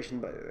exaggeration,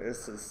 but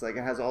this is like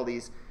it has all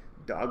these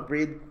dog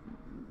breed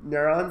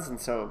neurons, and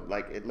so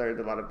like it learned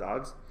a lot of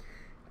dogs.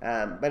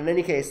 But in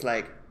any case,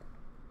 like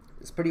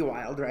it's pretty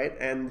wild, right?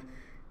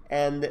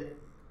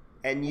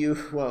 And you,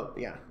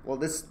 well,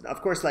 this,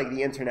 of course, like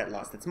the internet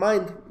lost its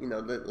mind, you know,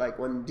 like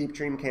when Deep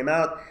Dream came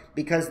out,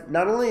 because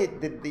not only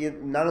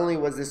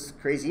was this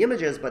crazy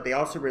images, but they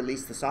also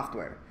released the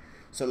software.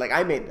 So like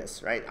I made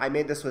this, right? I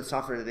made this with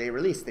software that they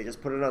released. They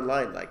just put it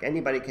online. Like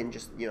anybody can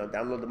just, you know,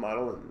 download the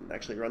model and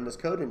actually run this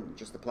code and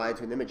just apply it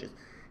to an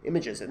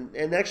images.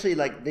 And actually,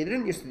 like they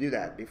didn't used to do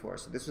that before.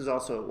 So this was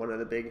also one of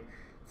the big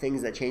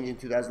things that changed in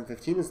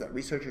 2015 is that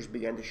researchers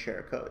began to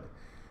share code,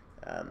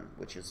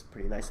 which is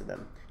pretty nice of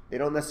them. They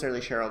don't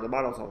necessarily share all the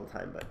models all the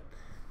time, but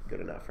good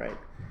enough, right?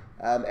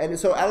 And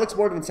so Alex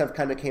Mordvintsev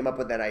kind of came up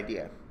with that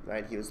idea,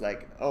 right? He was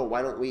like, oh,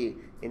 why don't we,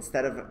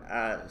 instead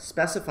of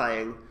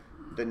specifying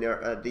the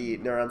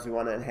neurons we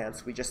want to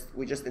enhance, we just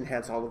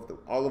enhance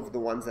all of the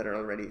ones that are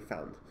already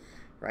found,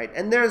 right?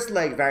 And there's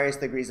like various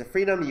degrees of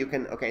freedom. You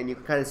can and you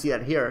can kind of see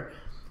that here.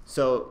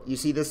 So you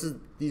see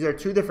these are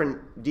two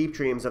different deep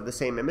dreams of the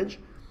same image,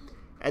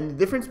 and the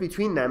difference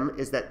between them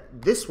is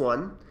that this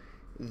one,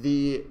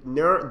 the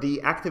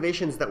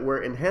activations that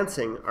we're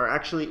enhancing are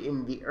actually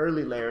in the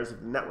early layers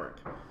of the network.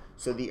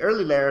 So the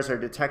early layers are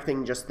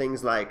detecting just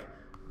things like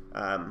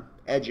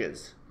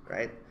edges,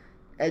 right?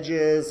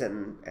 Edges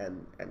and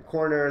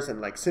corners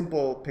and like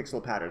simple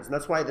pixel patterns. And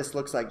that's why this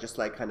looks like just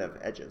like kind of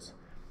edges.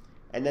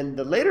 And then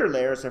the later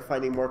layers are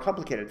finding more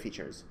complicated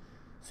features.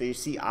 So you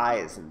see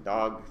eyes and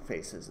dog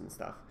faces and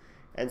stuff.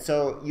 And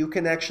so you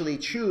can actually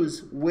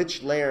choose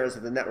which layers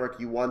of the network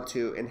you want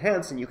to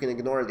enhance, and you can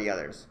ignore the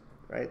others,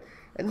 right?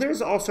 And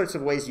there's all sorts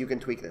of ways you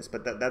can tweak this,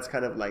 but that's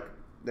kind of like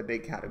the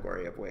big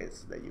category of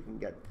ways that you can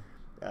get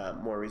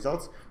more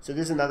results. So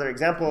this is another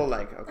example,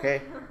 like,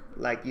 okay,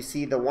 like you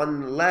see the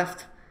one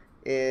left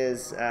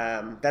is,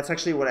 that's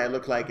actually what I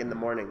look like in the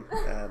morning.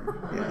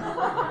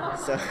 Yeah.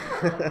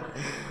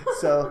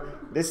 So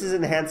this is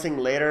enhancing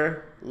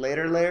later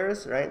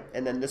layers, right?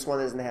 And then this one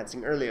is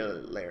enhancing earlier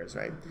layers,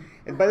 right?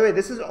 And by the way,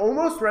 this is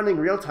almost running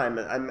real time.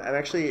 I'm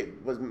actually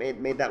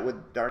made that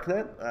with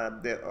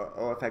Darknet, the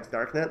OFX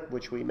Darknet,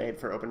 which we made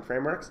for open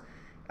frameworks.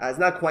 It's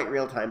not quite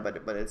real time, but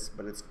it's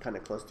kind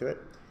of close to it.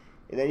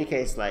 In any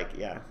case, like,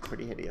 yeah,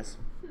 pretty hideous.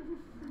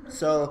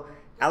 So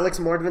Alex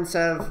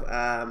Mordvintsev,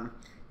 I'm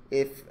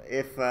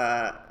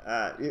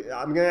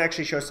going to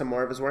actually show some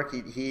more of his work.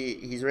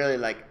 He's really,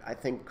 like, I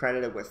think,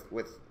 credited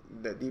with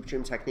the deep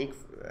dream technique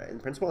in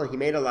principle, and he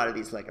made a lot of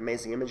these, like,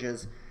 amazing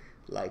images,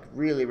 like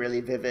really, really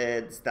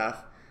vivid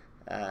stuff.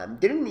 It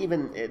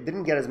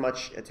didn't get as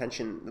much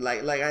attention.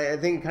 Like I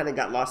think it kind of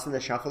got lost in the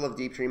shuffle of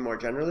deep dream more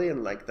generally,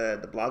 and like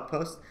the blog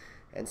post.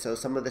 And so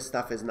some of this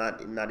stuff is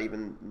not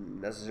even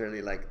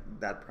necessarily like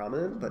that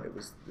prominent, but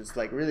it's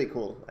like really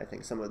cool. I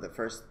think some of the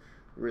first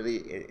really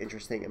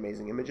interesting,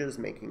 amazing images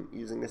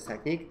using this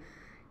technique.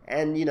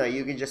 And you know,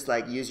 you can just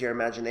like use your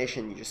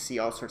imagination. You just see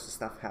all sorts of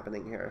stuff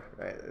happening here,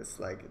 right?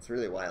 It's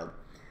really wild.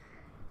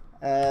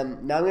 Now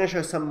I'm going to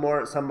show some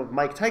of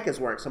Mike Tyka's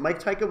work. So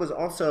Mike Tyka was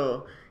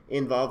also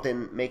involved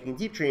in making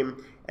Deep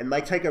Dream, and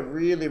Mike Tyka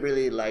really,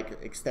 really like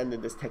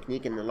extended this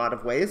technique in a lot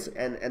of ways.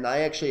 And I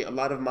actually, a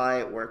lot of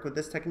my work with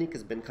this technique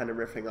has been kind of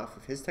riffing off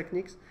of his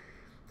techniques.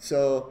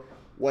 So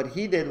what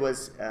he did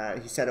was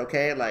he said,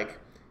 okay, like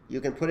you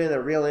can put in a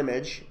real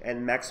image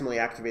and maximally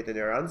activate the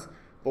neurons.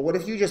 But what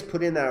if you just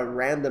put in a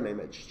random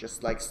image?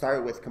 Just like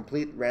start with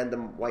complete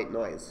random white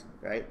noise,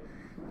 right?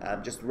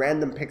 Just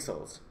random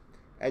pixels.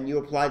 And you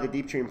apply the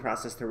deep dream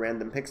process to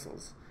random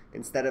pixels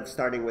instead of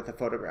starting with a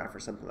photograph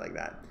or something like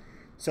that.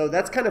 So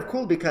that's kind of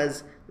cool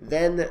because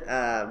then,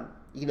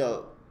 you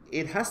know,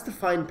 it has to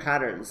find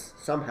patterns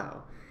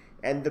somehow.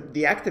 And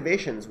the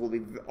activations will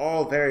be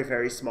all very,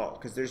 very small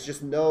because there's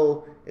just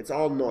it's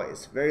all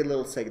noise, very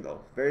little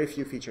signal, very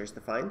few features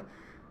to find.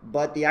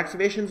 But the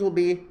activations will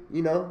be,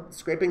 you know,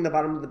 scraping the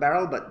bottom of the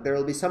barrel, but there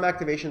will be some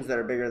activations that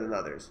are bigger than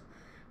others.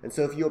 And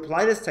so if you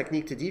apply this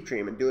technique to Deep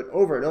Dream and do it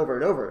over and over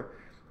and over,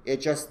 it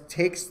just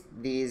takes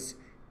these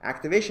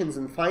activations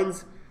and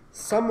finds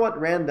somewhat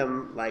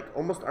random, like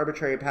almost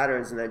arbitrary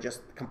patterns, and then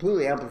just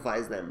completely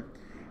amplifies them.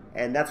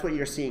 And that's what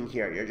you're seeing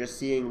here. You're just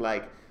seeing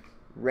like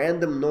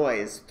random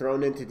noise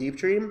thrown into Deep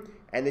Dream,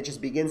 and it just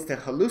begins to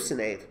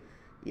hallucinate,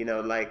 you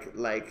know,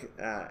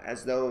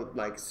 as though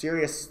like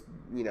serious,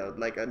 you know,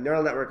 like a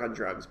neural network on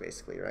drugs,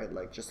 basically, right?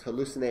 Like just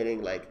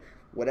hallucinating like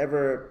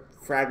whatever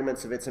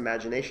fragments of its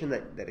imagination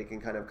that it can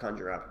kind of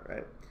conjure up,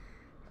 right?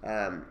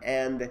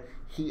 And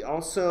he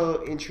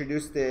also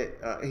introduced it.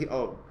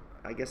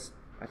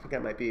 I think I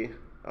might be.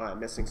 Oh, I'm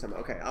missing some.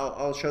 Okay,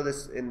 I'll show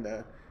this in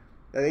the.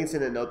 I think it's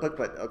in a notebook,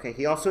 but okay.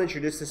 He also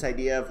introduced this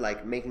idea of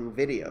like making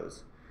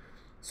videos.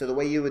 So the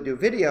way you would do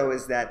video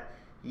is that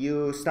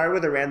you start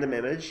with a random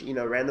image, you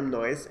know, random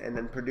noise, and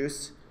then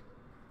produce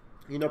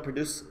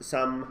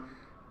some,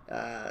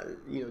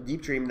 you know,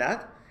 deep dream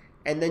that,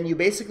 and then you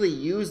basically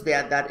use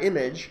that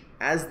image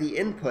as the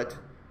input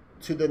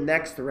to the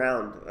next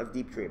round of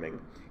deep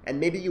dreaming. And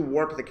maybe you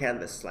warp the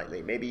canvas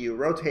slightly. Maybe you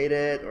rotate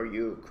it or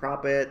you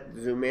crop it,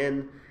 zoom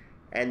in.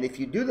 And if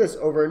you do this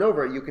over and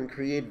over, you can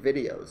create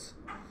videos,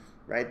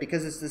 right?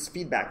 Because it's this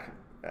feedback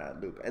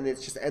loop, and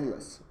it's just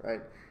endless,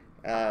 right?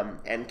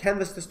 And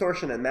canvas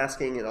distortion and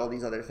masking and all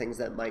these other things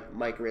that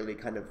Mike really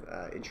kind of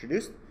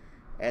introduced.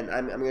 And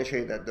I'm going to show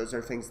you that those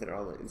are things that are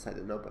all inside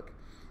the notebook.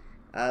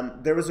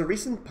 There was a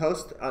recent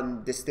post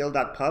on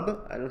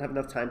distill.pub. I don't have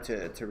enough time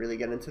to really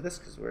get into this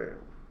because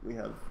we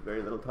have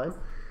very little time.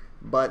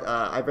 But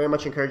I very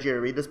much encourage you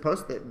to read this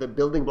post, the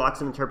building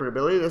blocks of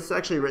interpretability. This is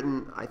actually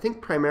written, I think,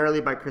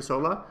 primarily by Chris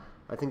Olah.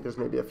 I think there's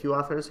maybe a few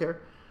authors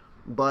here.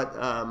 But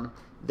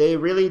they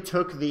really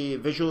took the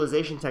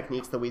visualization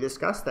techniques that we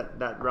discussed,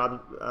 that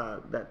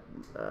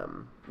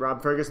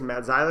Rob Fergus and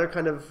Matt Zeiler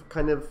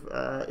kind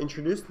of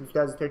introduced in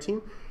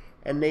 2013,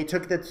 and they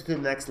took that to the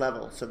next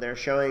level. So they're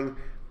showing.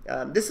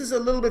 This is a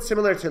little bit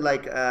similar to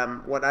like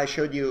what I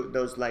showed you,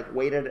 those like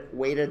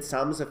weighted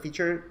sums of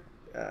feature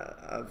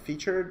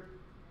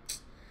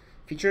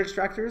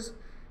extractors,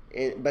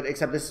 but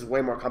except this is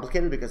way more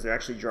complicated because they're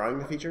actually drawing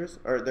the features,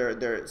 or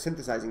they're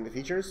synthesizing the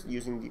features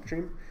using Deep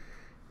Dream.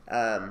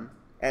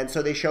 And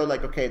so they show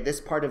like, okay, this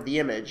part of the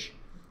image,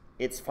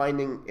 it's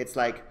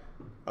like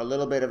a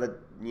little bit of a,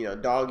 you know,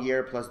 dog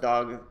ear plus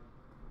dog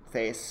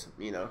face,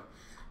 you know,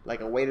 like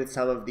a weighted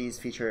sum of these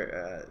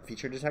feature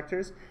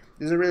detectors.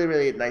 This is a really,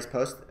 really nice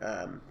post.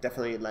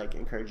 Definitely like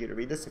encourage you to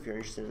read this if you're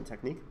interested in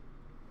technique.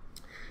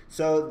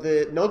 So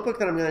the notebook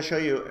that I'm going to show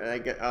you,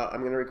 and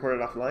I'm going to record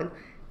it offline.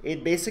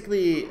 It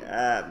basically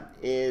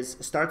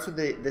starts with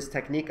this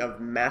technique of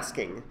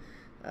masking.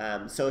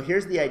 So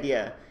here's the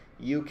idea.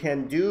 You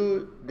can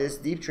do this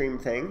Deep Dream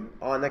thing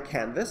on a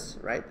canvas,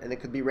 right? And it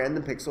could be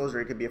random pixels or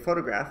it could be a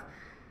photograph.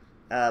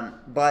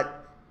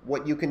 But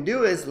what you can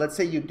do is, let's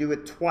say you do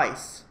it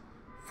twice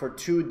for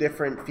two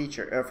different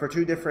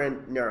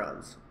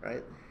neurons,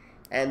 right?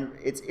 And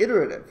it's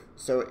iterative.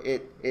 So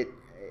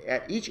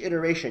at each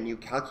iteration, you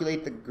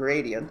calculate the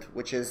gradient,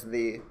 which is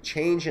the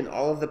change in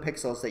all of the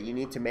pixels that you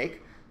need to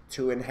make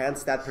to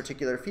enhance that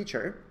particular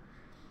feature.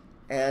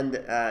 And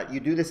you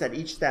do this at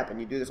each step,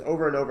 and you do this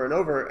over and over and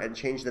over, and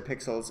change the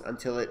pixels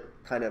until it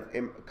kind of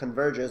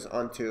converges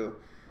onto,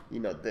 you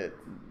know, the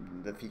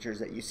features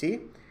that you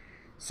see.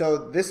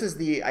 So this is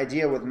the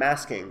idea with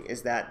masking: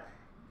 is that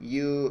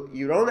you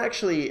don't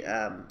actually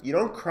you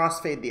don't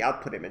crossfade the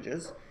output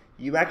images.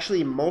 You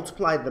actually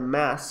multiply the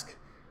mask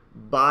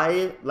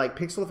by, like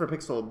pixel for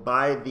pixel,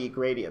 by the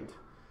gradient.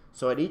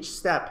 So at each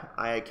step,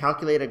 I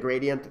calculate a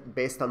gradient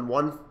based on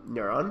one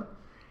neuron,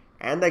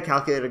 and I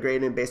calculate a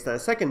gradient based on a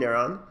second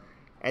neuron,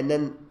 and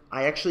then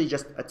I actually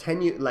just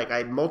attenuate, like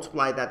I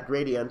multiply that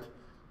gradient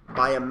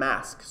by a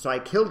mask. So I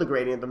kill the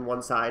gradient on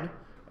one side,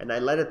 and I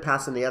let it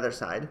pass on the other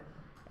side.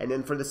 And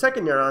then for the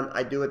second neuron,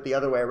 I do it the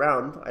other way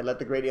around. I let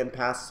the gradient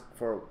pass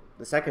for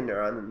the second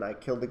neuron, and I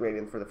kill the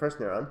gradient for the first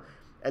neuron.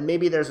 And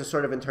maybe there's a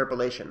sort of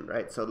interpolation,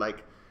 right? So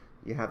like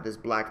you have this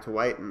black to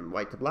white and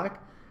white to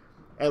black.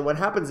 And what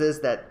happens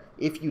is that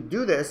if you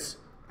do this,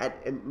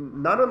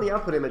 not on the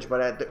output image,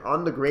 but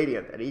on the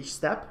gradient at each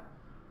step,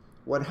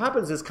 what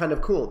happens is kind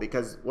of cool,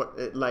 because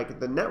like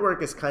the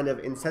network is kind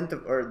of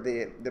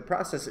the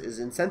process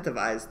is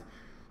incentivized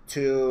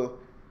to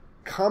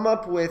come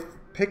up with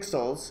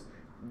pixels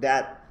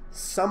that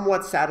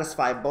somewhat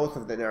satisfy both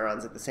of the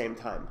neurons at the same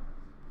time,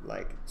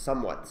 like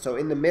somewhat. So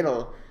in the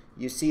middle,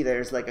 you see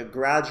there's like a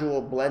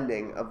gradual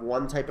blending of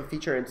one type of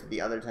feature into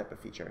the other type of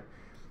feature.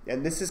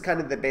 And this is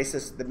kind of the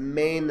basis, the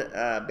main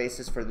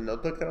basis for the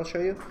notebook that I'll show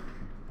you,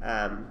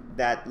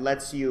 that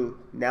lets you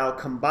now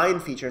combine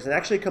features and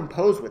actually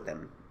compose with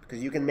them,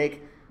 because you can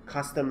make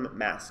custom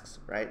masks,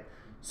 right?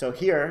 So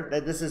here,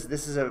 this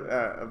is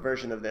a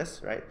version of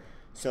this, right?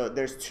 So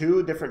there's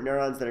two different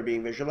neurons that are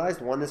being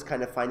visualized. One is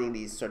kind of finding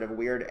these sort of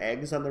weird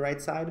eggs on the right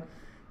side,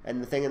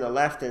 and the thing on the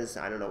left is,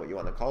 I don't know what you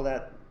want to call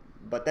that,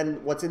 but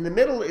then what's in the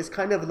middle is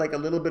kind of like a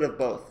little bit of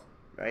both,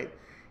 right?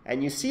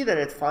 And you see that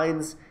it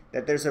finds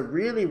that there's a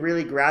really,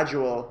 really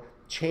gradual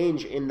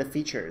change in the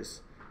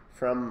features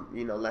from,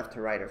 you know, left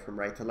to right or from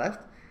right to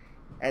left.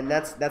 And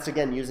that's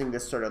again using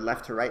this sort of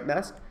left to right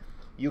mask.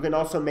 You can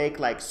also make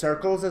like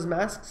circles as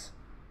masks,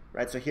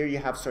 right? So here you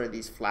have sort of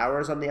these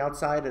flowers on the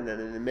outside, and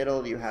then in the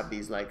middle you have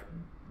these like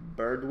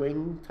bird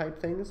wing type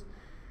things.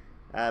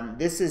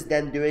 This is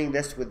then doing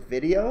this with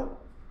video,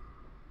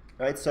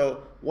 right?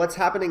 So what's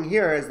happening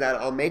here is that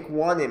I'll make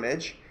one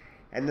image,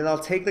 and then I'll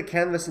take the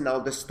canvas and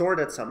I'll distort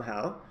it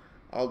somehow.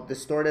 I'll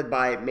distort it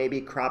by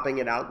maybe cropping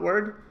it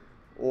outward,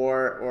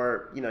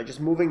 or you know, just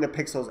moving the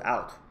pixels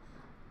out.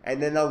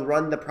 And then I'll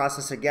run the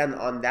process again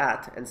on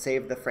that and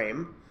save the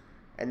frame.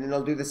 And then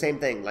I'll do the same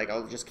thing. Like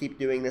I'll just keep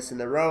doing this in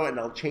the row, and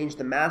I'll change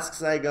the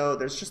masks as I go.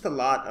 There's just a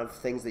lot of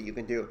things that you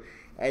can do.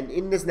 And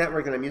in this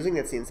network that I'm using,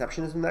 that's the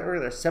Inceptionism network,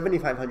 there's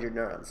 7,500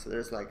 neurons. So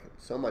there's like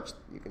so much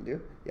you can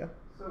do. Yeah?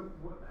 So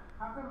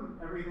how come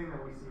everything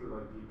that we see with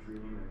like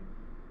Deepdream, and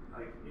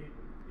like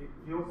it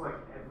feels like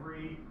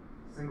every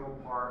single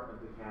part of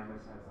the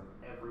canvas has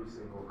like every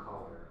single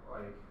color?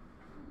 Like,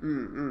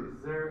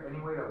 is there any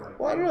way to like?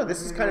 Well, I don't know.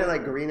 This is kind of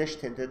like greenish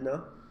tinted,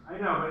 no? I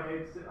know, but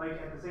it's like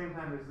at the same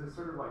time, there's this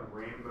sort of like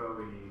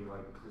rainbowy,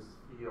 like just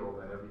feel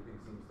that everything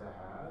seems to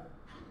have.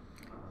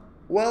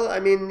 Well, I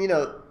mean, you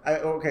know,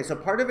 okay. So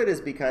part of it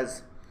is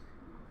because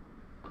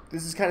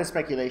this is kind of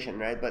speculation,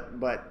 right?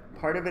 But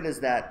part of it is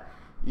that,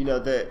 you know,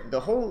 the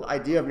whole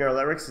idea of neural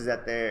networks is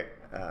that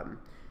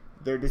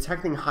they're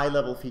detecting high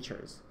level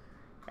features.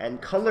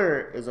 And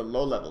color is a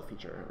low-level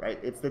feature, right?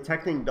 It's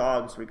detecting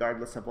dogs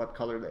regardless of what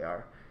color they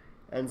are.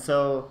 And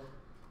so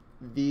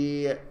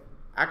the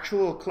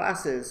actual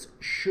classes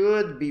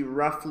should be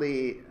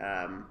roughly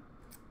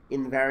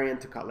invariant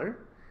to color.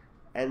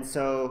 And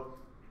so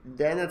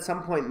then at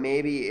some point,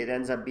 maybe it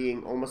ends up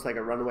being almost like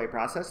a runaway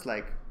process.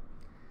 Like,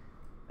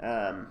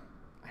 I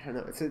don't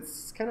know,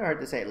 it's kind of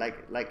hard to say.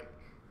 Like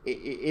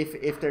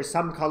if there's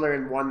some color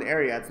in one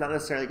area, it's not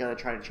necessarily going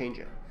to try to change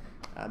it.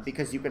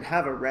 Because you can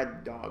have a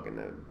red dog and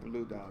a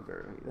blue dog,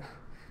 or you know,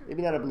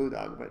 maybe not a blue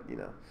dog, but you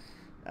know,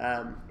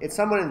 it's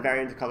somewhat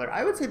invariant to color.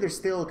 I would say there's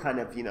still kind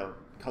of, you know,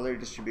 color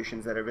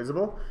distributions that are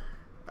visible.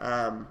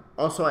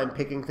 Also, I'm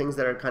picking things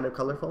that are kind of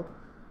colorful,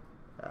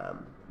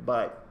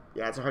 but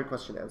yeah, it's a hard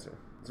question to answer.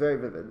 It's very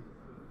vivid.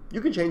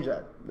 You can change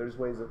that. There's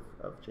ways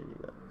of changing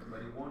that.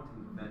 But you won't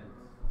invent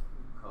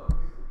colors.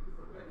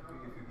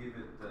 Like if you give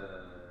it,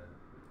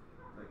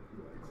 like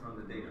it's from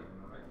the data,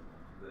 right?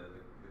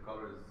 The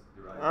colors.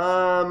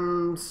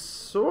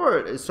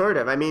 Sort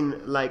of. I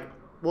mean, like,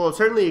 well,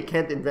 certainly you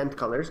can't invent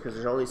colors because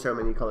there's only so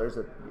many colors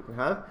that you can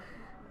have.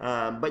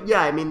 But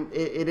yeah, I mean,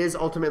 it is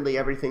ultimately,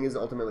 everything is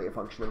ultimately a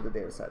function of the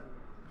data set.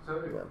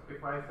 So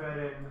if I fed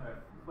in,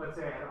 let's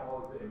say I had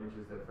all of the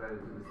images that fed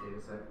into this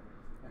data set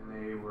and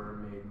they were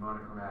made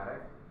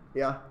monochromatic.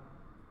 Yeah.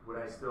 Would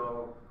I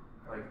still,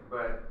 like,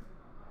 but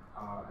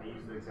I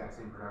use the exact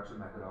same production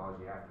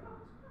methodology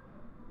afterwards.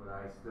 Would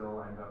I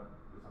still end up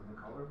with something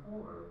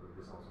colorful, or would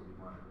this also be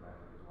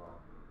monochromatic as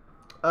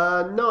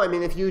well? No, I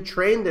mean, if you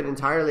trained it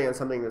entirely on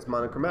something that's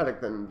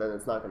monochromatic, then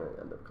it's not going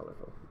to end up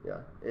colorful.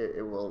 Yeah,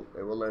 it will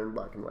learn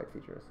black and white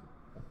features.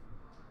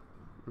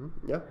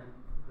 Yeah. And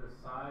the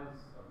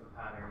size of the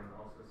pattern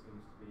also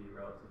seems to be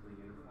relatively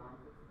uniform.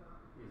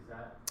 Is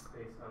that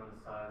based on the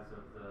size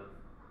of the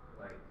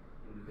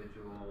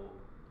individual?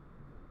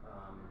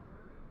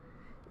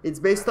 It's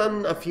based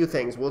on a few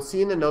things. We'll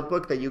see in the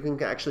notebook that you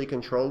can actually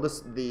control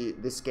the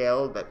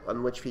scale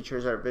on which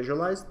features are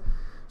visualized.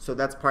 So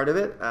that's part of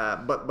it.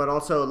 But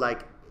also,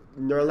 like,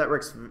 neural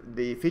networks,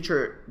 the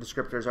feature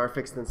descriptors are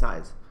fixed in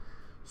size.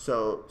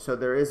 So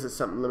there is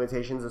some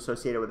limitations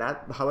associated with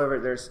that.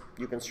 However,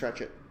 you can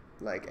stretch it,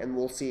 and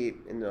we'll see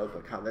in the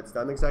notebook how that's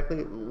done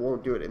exactly. We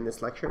won't do it in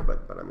this lecture,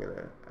 but I'm going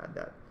to add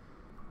that.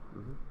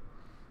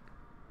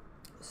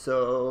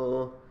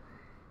 So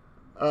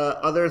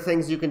other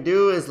things you can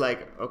do is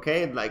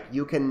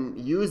you can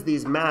use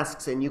these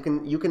masks, and you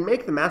can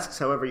make the masks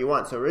however you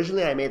want. So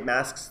originally I made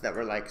masks that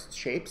were like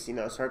shapes,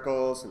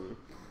 circles and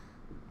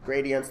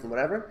gradients and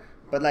whatever.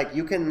 But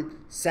you can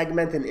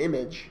segment an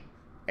image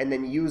and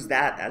then use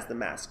that as the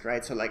mask,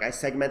 right? So I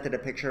segmented a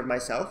picture of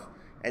myself,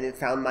 and it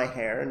found my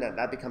hair, and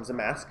that becomes a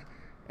mask.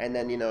 And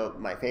then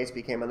my face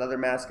became another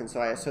mask, and so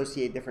I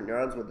associate different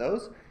neurons with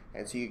those.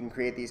 And so you can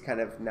create these kind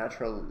of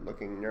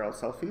natural-looking neural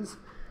selfies.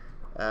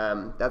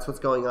 That's what's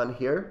going on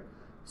here.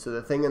 So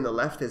the thing on the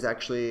left is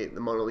actually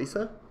the Mona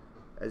Lisa.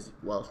 As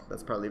well,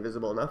 that's probably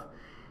visible enough.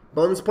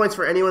 Bonus points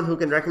for anyone who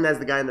can recognize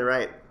the guy on the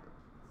right.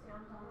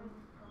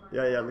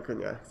 Yeah,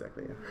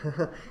 exactly.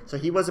 Yeah. So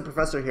he was a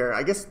professor here.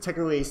 I guess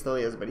technically he still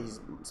is, but he's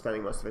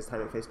spending most of his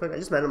time on Facebook. I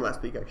just met him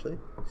last week, actually.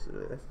 This is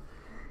really nice.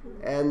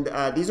 And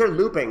these are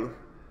looping.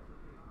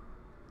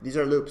 These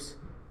are loops.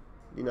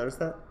 Do you notice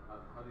that?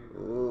 How do you?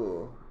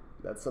 Ooh,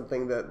 that's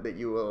something that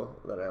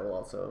I will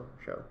also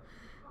show.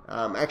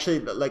 Actually,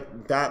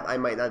 that I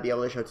might not be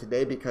able to show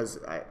today because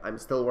I'm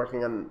still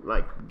working on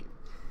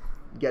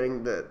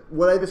getting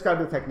when I describe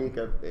the technique,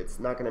 it's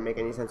not going to make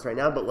any sense right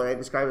now, but when I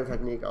describe the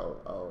technique,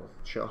 I'll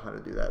show how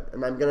to do that.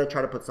 And I'm going to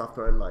try to put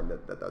software online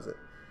that does it.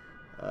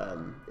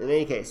 In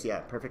any case, yeah,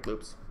 perfect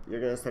loops. You're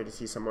going to start to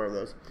see some more of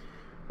those.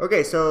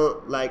 Okay,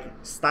 so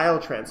style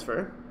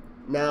transfer.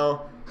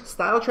 Now,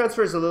 style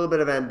transfer is a little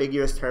bit of an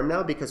ambiguous term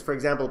now because, for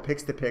example,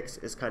 pix-to-pix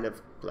is kind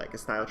of like a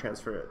style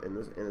transfer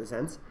in a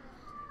sense.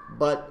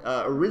 But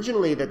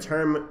originally, the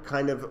term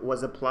kind of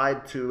was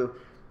applied to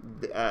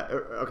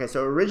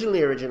so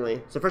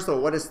originally, so first of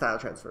all, what is style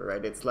transfer,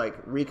 right? It's like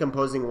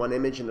recomposing one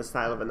image in the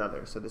style of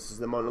another. So this is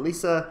the Mona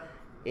Lisa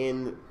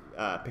in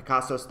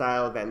Picasso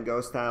style, Van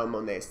Gogh style,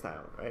 Monet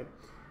style, right?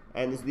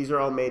 And these are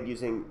all made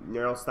using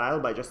Neural Style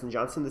by Justin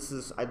Johnson.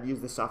 I use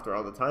this software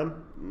all the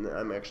time.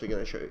 I'm actually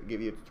going to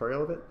give you a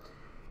tutorial of it.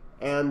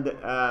 And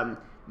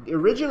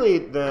originally,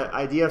 the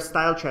idea of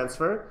style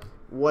transfer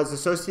was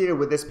associated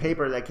with this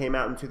paper that came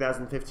out in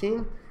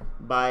 2015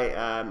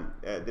 by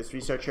this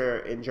researcher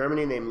in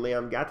Germany named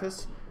Leon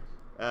Gattis,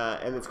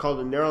 and it's called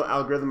a Neural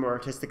Algorithm of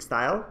Artistic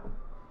Style.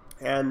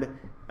 And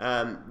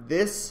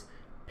this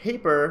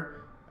paper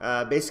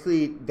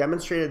basically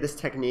demonstrated this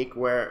technique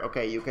where,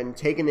 you can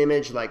take an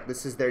image like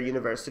this is their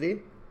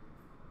university,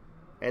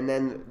 and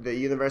then the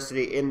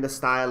university in the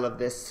style of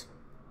this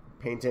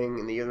painting,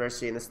 and the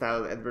university in the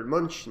style of Edvard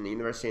Munch, and the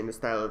university in the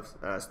style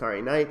of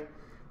Starry Night,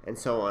 and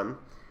so on.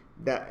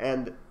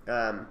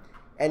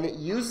 And it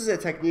uses a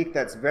technique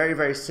that's very,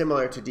 very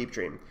similar to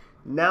Deepdream.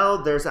 Now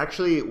there's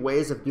actually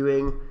ways of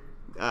doing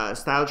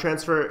style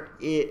transfer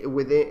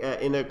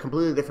in a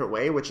completely different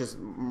way, which is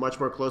much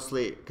more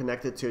closely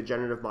connected to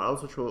generative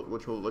models, which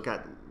we'll look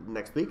at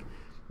next week.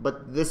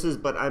 But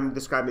I'm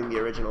describing the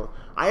original.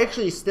 I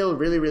actually still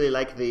really, really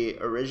like the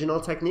original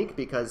technique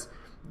because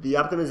the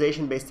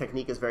optimization-based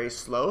technique is very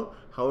slow.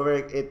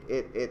 However,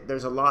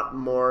 there's a lot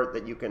more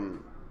that you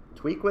can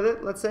tweak with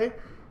it, let's say,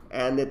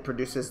 and it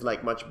produces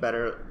much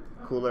better,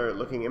 cooler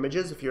looking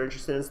images. If you're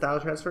interested in style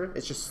transfer,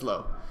 it's just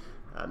slow.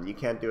 You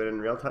can't do it in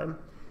real time.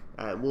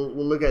 We'll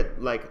look at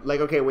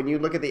when you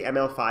look at the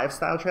ML5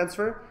 style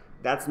transfer,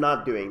 that's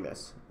not doing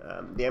this.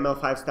 The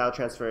ML5 style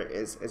transfer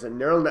is a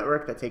neural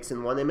network that takes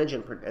in one image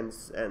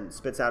and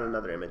spits out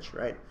another image,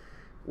 right?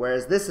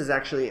 Whereas this is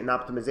actually an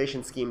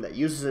optimization scheme that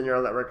uses a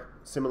neural network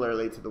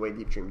similarly to the way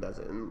Deepdream does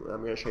it, and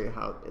I'm going to show you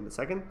how in a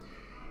second.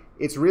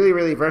 It's really,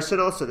 really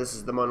versatile. So this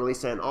is the Mona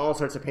Lisa in all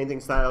sorts of painting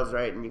styles,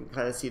 right? And you can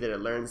kind of see that it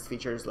learns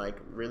features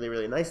really,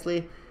 really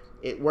nicely.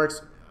 It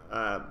works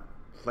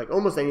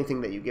almost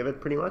anything that you give it,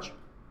 pretty much.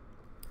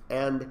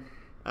 And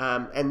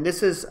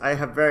this is, I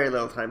have very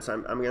little time,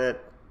 so I'm gonna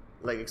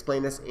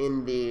explain this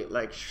in the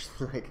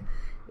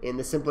in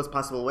the simplest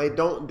possible way.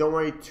 Don't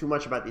worry too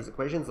much about these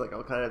equations.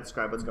 I'll kind of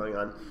describe what's going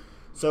on.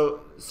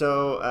 So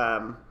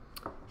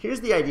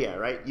here's the idea,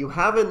 right? You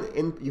have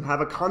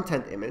a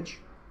content image,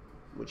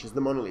 which is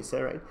the Mona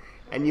Lisa, right?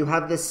 And you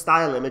have this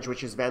style image,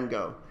 which is Van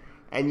Gogh.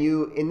 And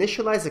you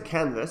initialize a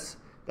canvas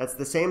that's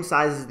the same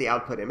size as the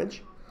output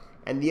image.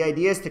 And the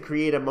idea is to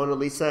create a Mona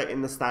Lisa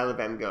in the style of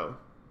Van Gogh,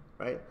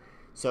 right?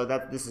 So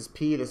this is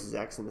P, this is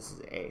X, and this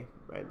is A,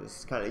 right? This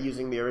is kind of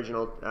using the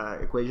original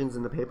equations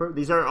in the paper.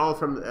 These are all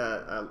from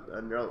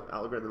a neural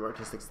algorithm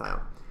artistic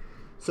style.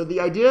 So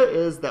the idea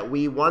is that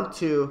we want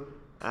to,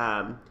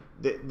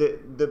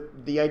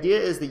 the idea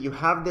is that you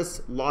have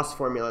this loss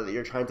formula that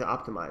you're trying to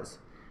optimize.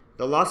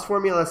 The loss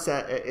formula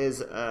set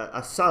is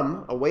a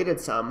weighted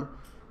sum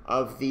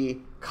of the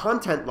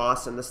content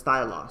loss and the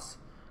style loss.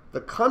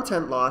 The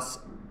content loss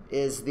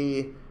is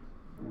the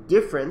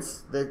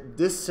difference, the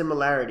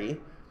dissimilarity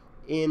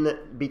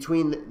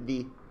between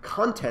the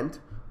content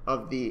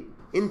of the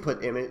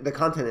input image, the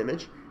content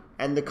image,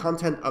 and the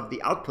content of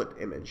the output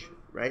image,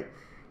 right?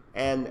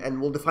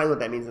 and we'll define what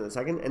that means in a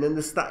second. And then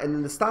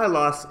the style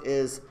loss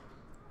is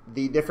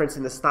the difference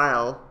in the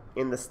style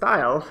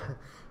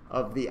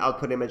of the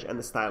output image and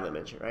the style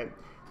image, right?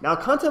 Now,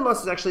 content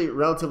loss is actually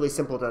relatively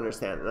simple to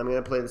understand, and I'm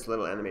going to play this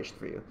little animation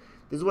for you.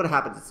 This is what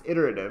happens. It's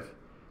iterative,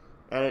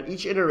 and at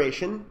each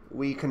iteration,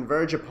 we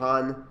converge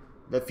upon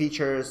the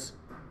features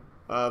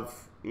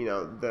of, you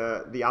know,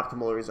 the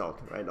optimal result,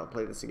 right? I'll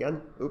play this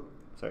again. Oops,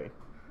 sorry.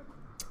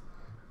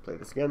 Play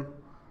this again.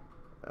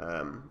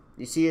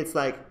 You see, it's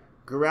like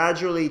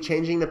gradually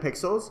changing the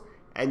pixels,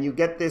 and you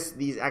get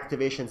these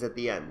activations at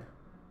the end.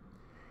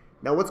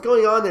 Now, what's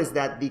going on is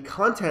that the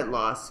content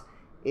loss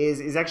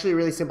is actually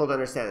really simple to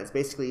understand. It's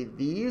basically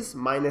these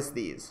minus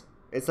these.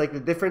 It's like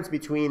the difference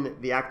between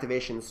the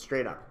activations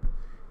straight up.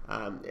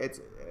 It's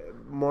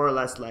more or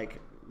less like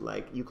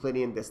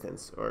Euclidean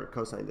distance or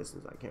cosine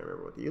distance. I can't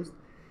remember what they used.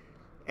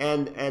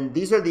 And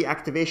these are the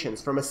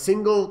activations from a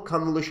single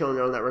convolutional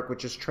neural network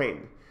which is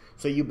trained.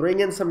 So you bring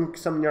in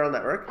some neural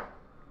network,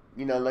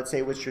 you know, let's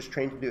say which is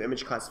trained to do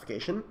image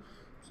classification.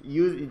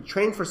 You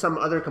train for some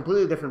other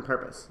completely different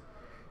purpose.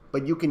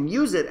 But you can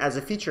use it as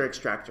a feature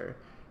extractor.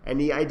 And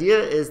the idea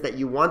is that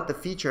you want the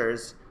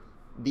features,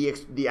 the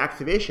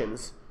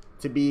activations,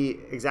 to be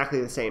exactly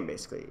the same,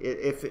 basically.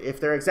 If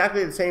they're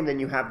exactly the same, then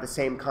you have the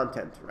same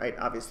content, right,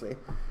 obviously.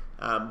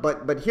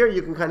 But here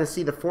you can kind of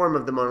see the form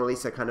of the Mona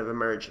Lisa kind of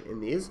emerge in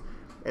these.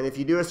 And if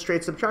you do a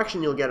straight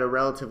subtraction, you'll get a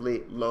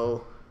relatively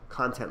low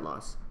content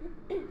loss.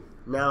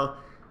 Now,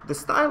 the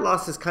style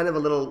loss is kind of a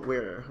little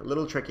weirder, a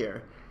little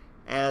trickier.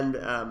 And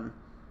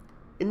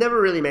it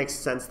never really makes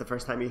sense the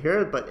first time you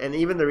hear it, and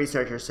even the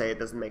researchers say it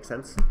doesn't make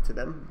sense to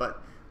them,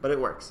 but it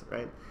works,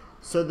 right?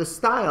 So the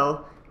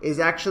style is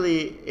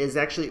actually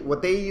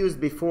what they used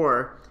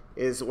before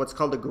is what's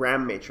called a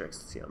gram matrix.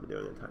 Let's see how I'm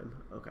doing in time.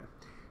 Okay.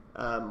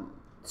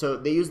 So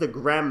they use the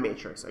gram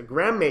matrix. A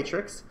gram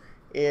matrix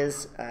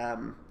is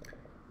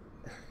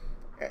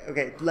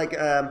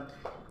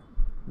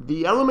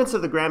the elements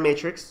of the gram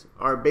matrix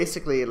are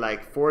basically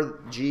like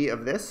 4G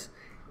of this.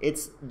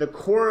 It's the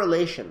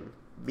correlation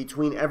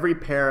between every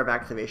pair of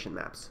activation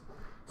maps.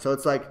 So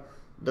it's like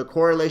the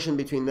correlation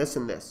between this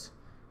and this,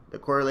 the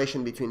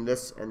correlation between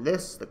this and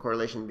this, the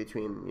correlation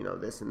between, you know,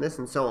 this,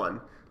 and so on.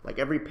 Like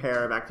every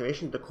pair of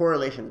activations, the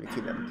correlations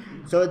between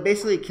them. So it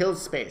basically kills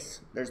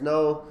space. There's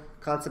no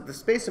concept of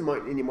space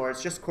anymore.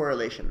 It's just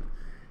correlation.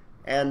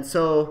 And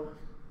so,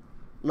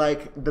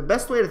 like, the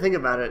best way to think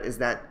about it is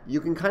that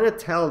you can kind of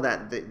tell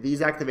that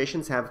these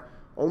activations have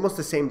almost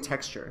the same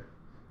texture.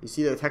 You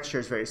see the texture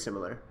is very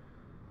similar.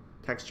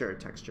 Texture.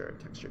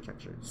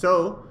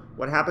 So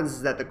what happens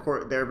is that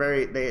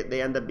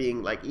they end up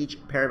being like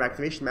each pair of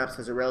activation maps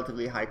has a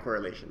relatively high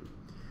correlation.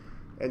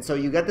 And so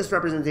you get this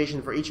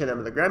representation for each of them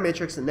in the gram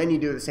matrix, and then you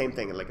do the same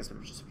thing in like a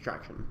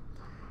subtraction.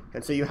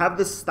 And so you have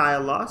this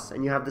style loss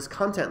and you have this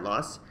content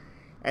loss,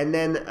 and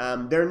then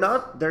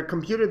they're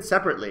computed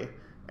separately.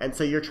 And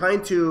so you're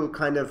trying to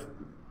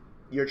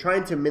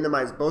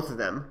minimize both of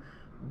them,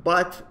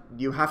 but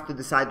you have to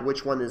decide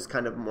which one is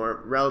kind of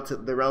more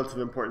the relative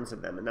importance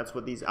of them, and that's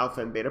what these alpha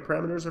and beta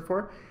parameters are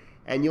for.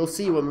 And you'll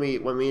see when we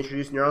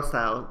introduce neural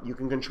style, you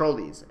can control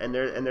these, and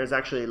there's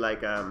actually like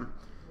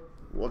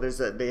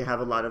they have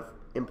a lot of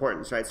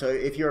importance, right? So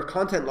if your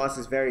content loss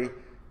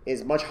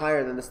is much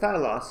higher than the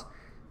style loss,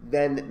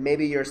 then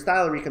maybe your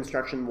style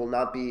reconstruction will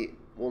not be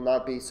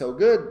so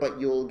good, but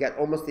you'll get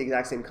almost the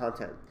exact same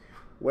content.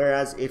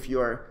 Whereas if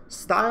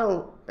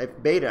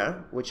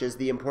beta, which is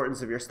the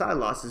importance of your style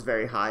loss, is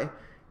very high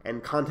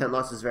and content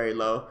loss is very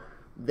low,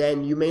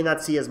 then you may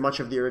not see as much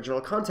of the original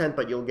content,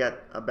 but you'll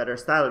get a better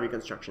style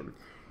reconstruction.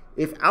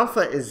 If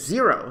alpha is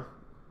 0,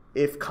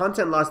 if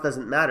content loss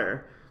doesn't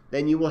matter,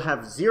 then you will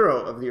have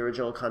 0 of the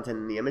original content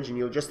in the image and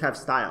you'll just have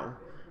style.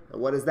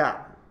 And what is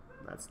that?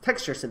 That's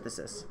texture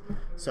synthesis.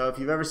 So if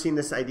you've ever seen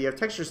this idea of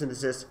texture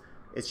synthesis,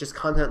 it's just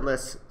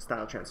contentless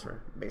style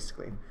transfer,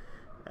 basically.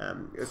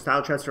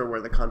 Style transfer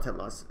where the content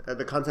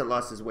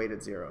loss is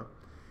weighted 0.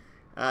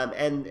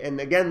 And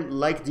again,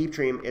 like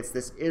Deepdream, it's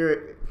this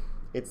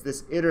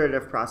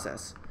iterative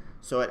process.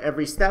 So at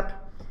every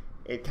step,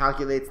 it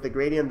calculates the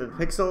gradient of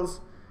the pixels.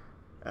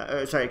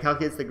 It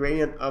calculates the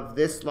gradient of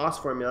this loss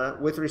formula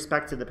with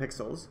respect to the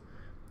pixels,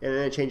 and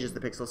then it changes the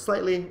pixels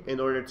slightly in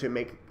order to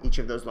make each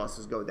of those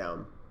losses go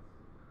down.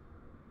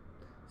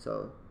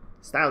 So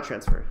style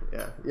transfer,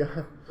 yeah.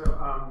 So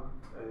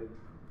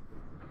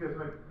because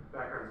my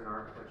background's in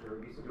architecture,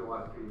 we used to do a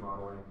lot of 3D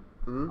modeling,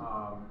 and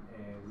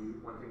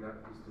one thing that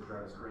used to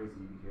drive us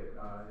crazy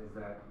is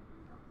that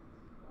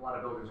a lot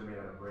of buildings are made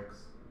out of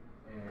bricks,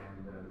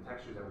 and the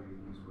textures that we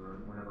use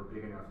were never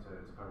big enough to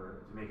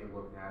make it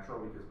look natural,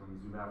 because when you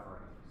zoom out far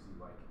enough, you see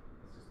like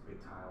it's just a big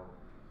tile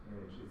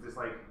image. Is this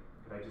like,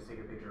 could I just take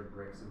a picture of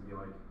bricks and be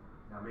like,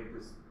 now make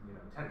this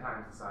 10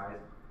 times the size,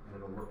 and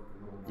it'll look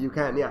a little more. You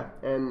can, yeah,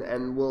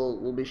 and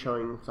we'll be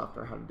showing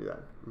software how to do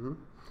that.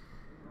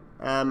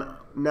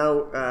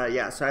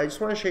 So I just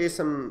want to show you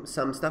some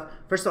stuff.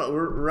 First of all,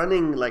 we're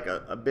running like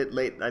a bit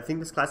late. I think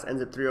this class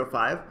ends at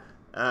 3:05.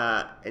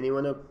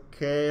 Anyone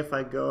okay if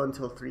I go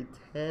until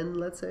 3:10,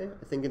 let's say?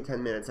 I think in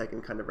 10 minutes I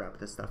can kind of wrap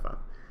this stuff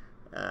up.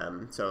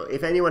 So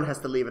if anyone has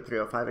to leave at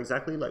 3:05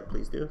 exactly, like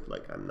please do.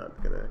 Like I'm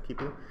not gonna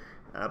keep you,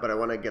 but I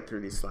want to get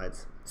through these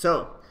slides.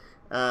 So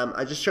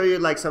I just show you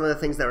like some of the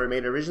things that were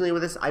made originally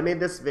with this. I made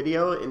this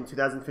video in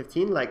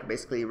 2015, like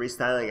basically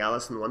restyling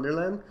Alice in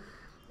Wonderland,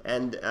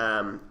 and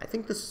I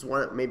think this is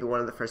maybe one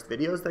of the first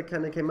videos that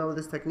kind of came out with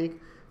this technique.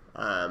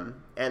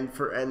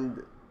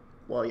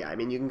 Well, yeah, I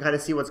mean you can kind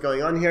of see what's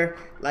going on here.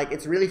 Like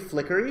it's really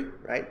flickery,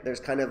 right?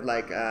 There's kind of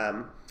like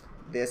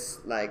this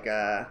like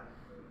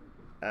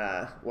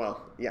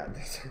well, yeah.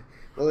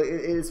 Well,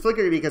 it's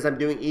flickery because I'm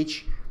doing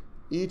each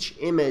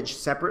image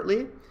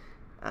separately.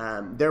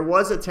 There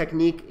was a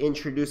technique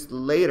introduced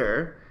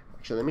later.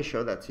 Actually, let me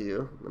show that to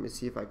you. Let me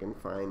see if I can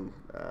find.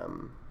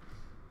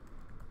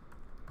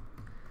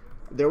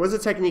 There was a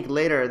technique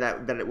later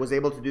that it was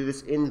able to do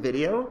this in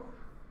video.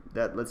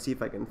 Let's see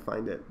if I can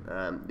find it.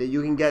 That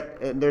you can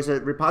get. There's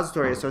a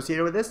repository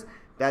associated with this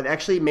that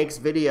actually makes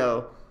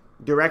video,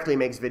 directly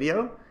makes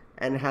video,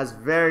 and has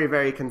very,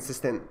 very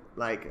consistent,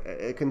 like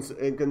it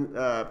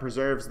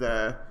preserves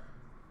the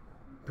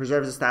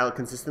style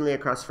consistently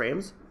across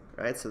frames,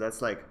 right? So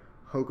that's like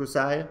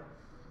Hokusai.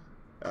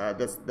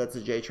 That's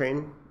a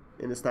JTrain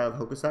in the style of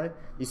Hokusai.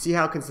 You see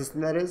how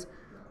consistent that is?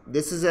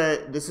 This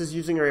is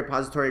using a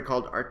repository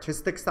called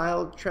Artistic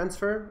Style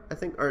Transfer, I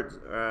think,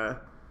 or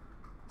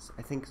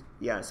I think,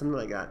 yeah, something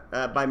like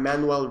that, by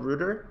Manuel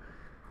Ruder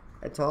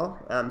et al.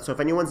 So if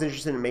anyone's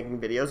interested in making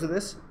videos of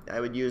this, I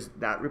would use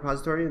that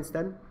repository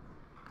instead.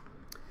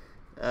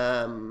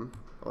 I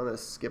want to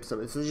skip some.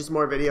 This is just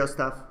more video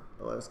stuff.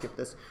 I want to skip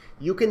this.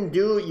 You can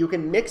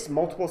mix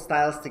multiple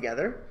styles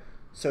together.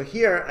 So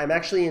here I'm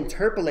actually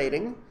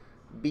interpolating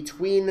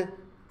between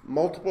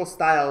multiple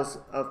styles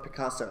of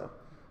Picasso.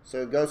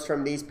 So it goes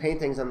from these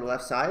paintings on the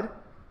left side,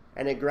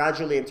 and it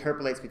gradually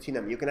interpolates between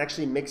them. You can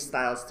actually mix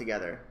styles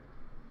together,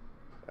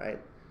 right?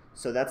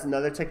 So that's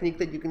another technique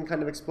that you can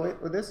kind of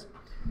exploit with this.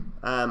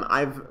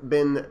 I've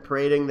been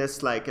parading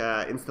this like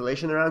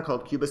installation around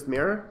called Cubist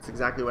Mirror. It's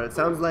exactly what it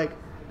sounds like.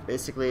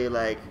 Basically,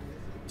 like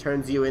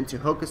turns you into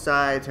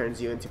Hokusai,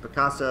 turns you into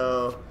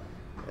Picasso,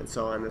 and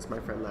so on. That's my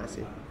friend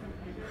Lassie.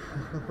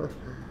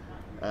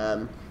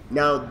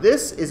 Now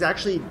this is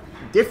actually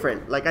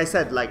different. Like I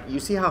said, like you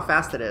see how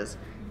fast it is.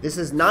 This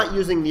is not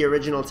using the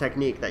original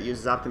technique that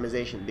uses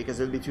optimization because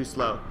it would be too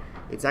slow.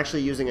 It's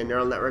actually using a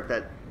neural network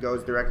that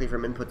goes directly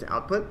from input to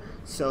output.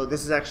 So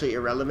this is actually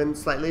irrelevant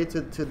slightly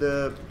to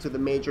the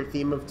major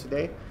theme of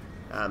today.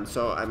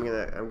 So I'm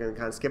gonna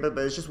kind of skip it,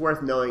 but it's just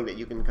worth knowing that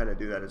you can kind of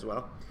do that as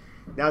well.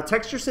 Now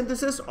texture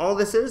synthesis, all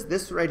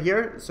this right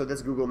here. So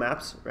that's Google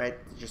Maps, right?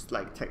 Just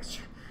like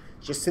texture,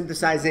 just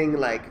synthesizing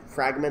like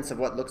fragments of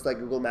what looks like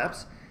Google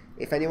Maps.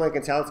 If anyone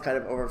can tell, it's kind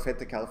of overfit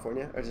to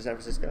California or to San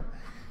Francisco.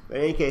 But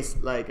in any case,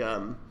 like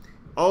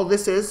all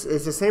this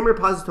is the same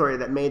repository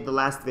that made the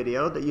last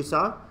video that you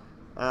saw,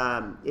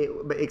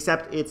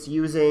 except it's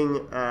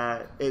using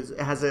it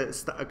has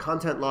a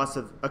content loss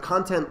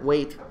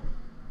weight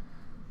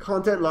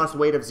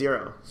of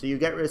 0. So you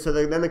get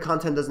then the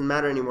content doesn't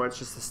matter anymore. It's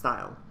just the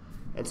style,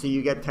 and so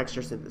you get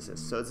texture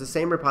synthesis. So it's the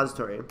same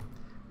repository,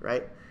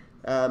 right?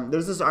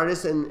 There's this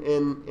artist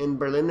in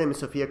Berlin named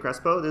Sophia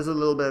Crespo. There's a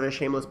little bit of a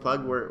shameless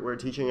plug. We're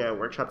teaching a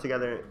workshop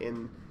together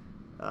in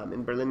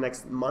Berlin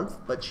next month,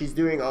 but she's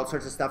doing all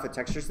sorts of stuff with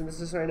texture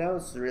synthesis right now.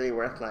 It's really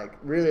worth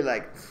really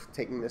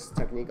taking this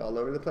technique all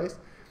over the place.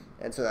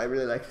 And so I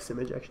really like this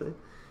image actually.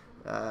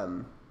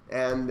 And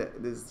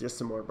there's just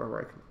some more of her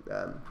work.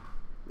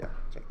 Yeah,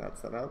 check that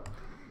stuff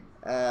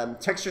out.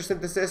 Texture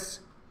synthesis,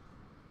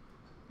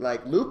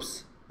 like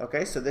loops.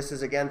 Okay, so this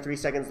is again 3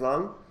 seconds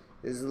long.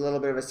 This is a little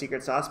bit of a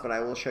secret sauce, but I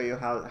will show you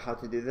how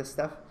to do this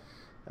stuff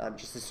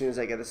just as soon as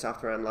I get the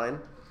software online.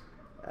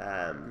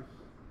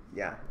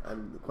 Yeah,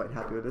 I'm quite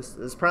happy with this.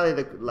 This is probably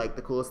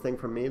the coolest thing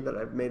from me that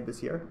I've made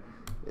this year,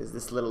 is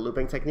this little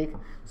looping technique.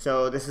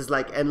 So this is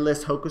like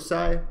endless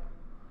Hokusai.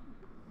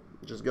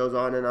 It just goes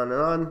on and on and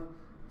on.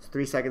 It's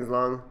 3 seconds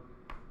long.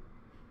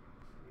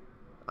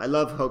 I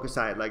love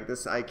Hokusai. Like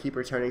this, I keep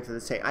returning to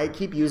the same. I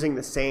keep using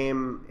the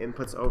same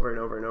inputs over and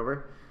over and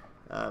over.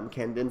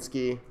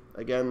 Kandinsky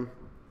again,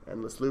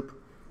 endless loop.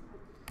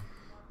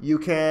 You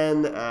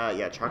can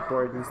yeah,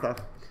 chalkboard and stuff.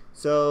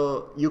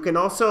 So you can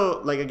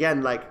also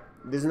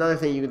there's another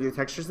thing you can do,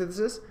 texture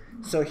synthesis.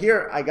 So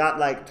here I got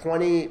like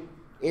 20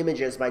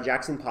 images by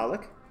Jackson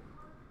Pollock,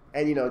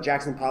 and you know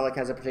Jackson Pollock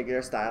has a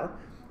particular style,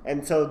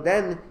 and so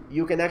then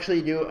you can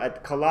actually do a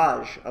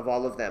collage of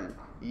all of them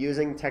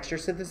using texture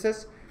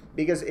synthesis,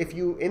 because if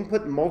you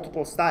input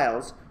multiple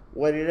styles,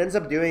 what it ends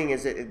up doing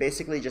is it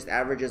basically just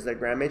averages their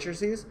gram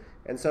matrices,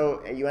 and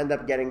so you end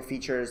up getting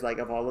features like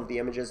of all of the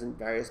images in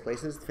various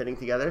places fitting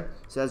together.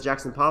 So that's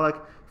Jackson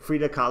Pollock.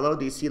 Frida Kahlo,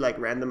 do you see like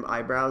random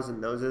eyebrows and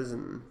noses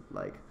and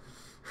like,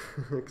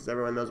 because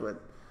everyone knows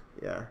what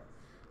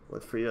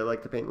Frida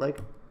liked to paint like.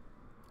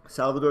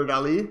 Salvador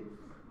Dali,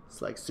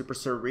 it's like super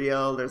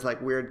surreal. There's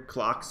like weird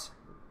clocks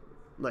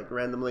like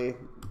randomly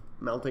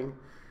melting.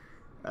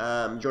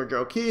 Georgia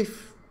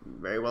O'Keeffe,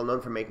 very well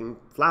known for making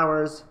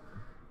flowers,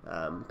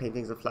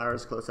 paintings of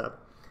flowers close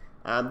up.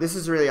 This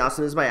is really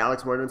awesome. This is by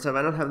Alex Morgan and stuff.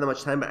 I don't have that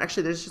much time, but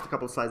actually there's just a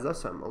couple of slides left,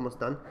 so I'm almost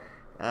done.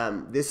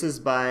 This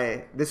is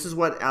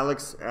what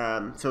Alex,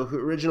 who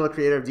original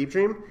creator of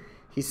Deepdream,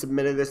 he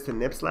submitted this to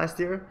NIPS last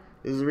year.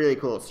 This is really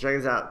cool. So check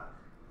this out.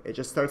 It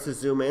just starts to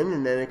zoom in,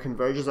 and then it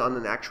converges on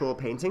an actual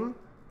painting.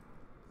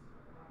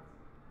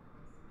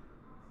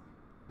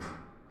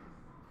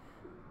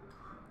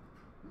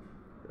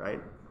 Right?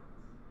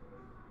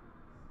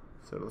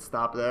 So it'll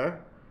stop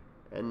there,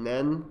 and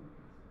then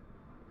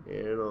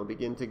it'll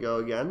begin to go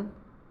again.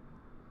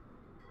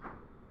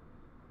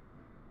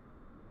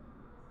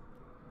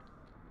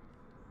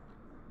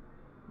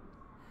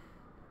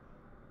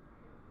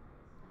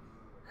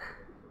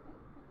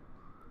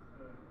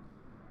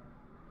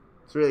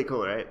 It's really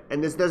cool, right?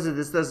 And this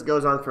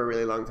goes on for a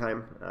really long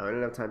time. I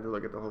didn't have time to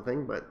look at the whole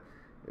thing, but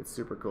it's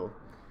super cool.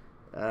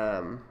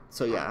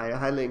 So yeah, I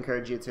highly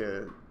encourage you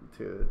to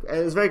and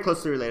it's very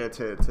closely related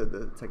to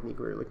the technique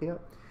we were looking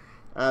at.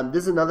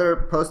 This is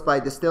another post by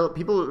Distill.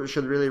 People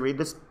should really read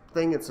this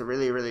thing. It's a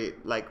really, really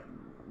like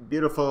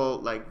beautiful,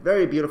 like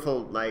very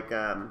beautiful, like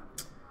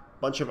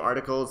bunch of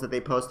articles that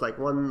they post, like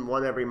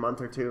one every month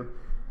or two,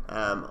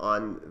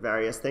 on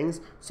various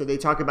things. So they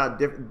talk about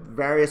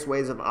various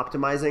ways of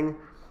optimizing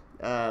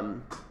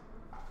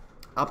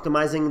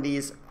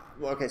these.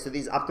 Well, okay, so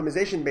these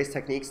optimization-based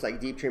techniques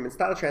like Deepdream and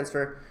style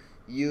transfer.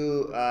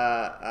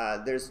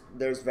 There's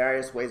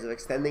various ways of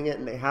extending it,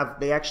 and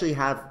they actually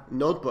have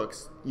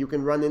notebooks you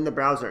can run in the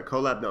browser,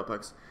 Colab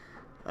notebooks,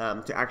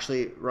 to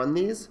actually run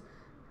these,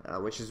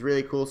 which is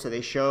really cool. So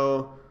they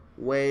show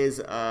ways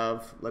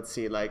of, let's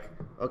see, like,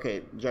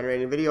 okay,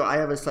 generating video. I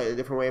have a slightly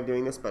different way of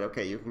doing this, but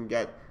okay, you can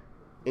get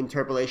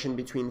interpolation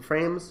between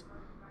frames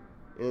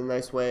in a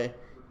nice way.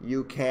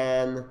 You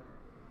can,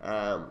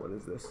 what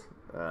is this?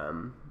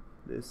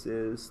 This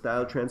is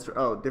style transfer.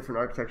 Oh, different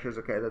architectures.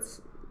 Okay, that's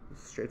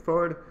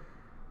straightforward.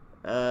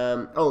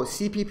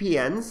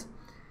 CPPNs,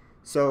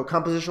 so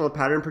compositional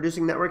pattern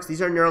producing networks.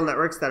 These are neural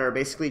networks that are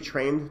basically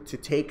trained to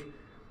take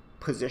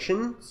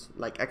positions,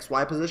 like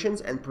XY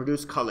positions, and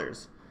produce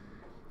colors,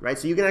 right?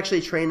 So you can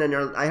actually train a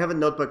neural. I have a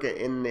notebook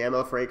in the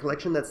ML4A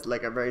collection that's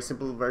like a very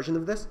simple version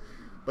of this,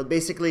 but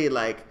basically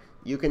like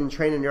you can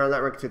train a neural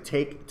network to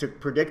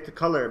predict the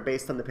color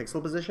based on the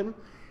pixel position,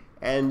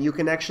 and you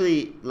can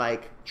actually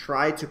like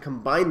try to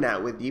combine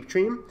that with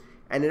Deepdream.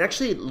 And it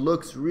actually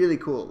looks really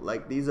cool.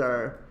 Like these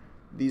are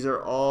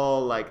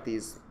all like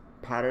these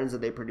patterns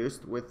that they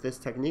produced with this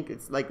technique.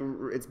 It's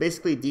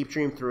basically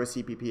Deepdream through a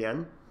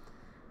CPPN.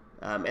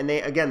 And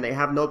they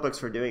have notebooks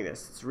for doing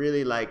this. It's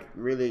really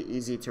really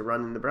easy to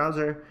run in the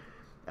browser.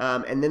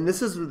 And then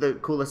this is the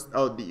coolest.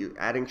 Oh,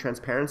 adding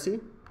transparency.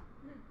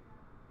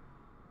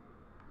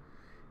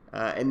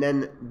 And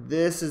then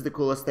this is the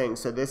coolest thing.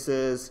 So this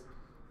is,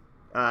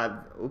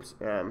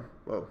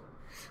 whoa.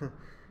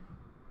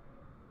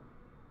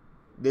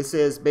 This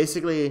is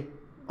basically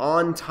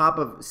on top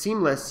of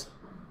seamless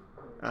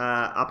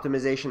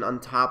optimization on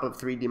top of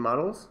 3D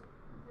models,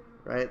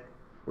 right?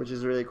 Which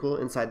is really cool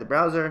inside the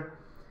browser.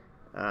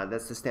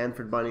 That's the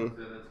Stanford bunny.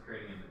 So that's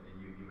creating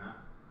a UV map?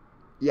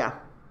 Yeah,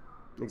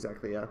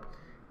 exactly, yeah.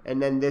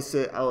 And then this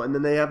is, and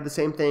then they have the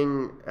same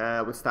thing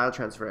with style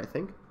transfer, I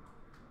think.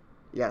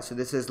 Yeah, so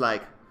this is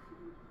like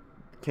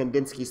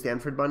Kandinsky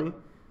Stanford bunny.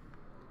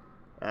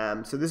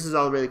 So this is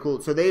all really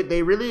cool. So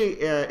they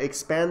really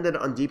expanded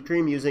on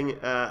Deepdream using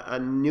a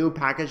new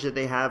package that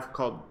they have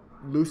called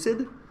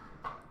Lucid.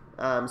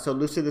 So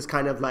Lucid is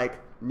kind of like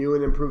new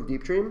and improved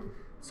Deepdream.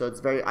 So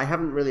it's very, I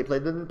haven't really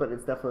played with it, but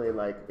it's definitely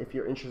like, if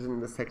you're interested in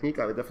this technique,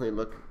 I would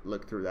definitely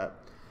look through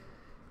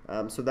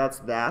that. So that's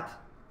that.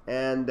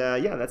 And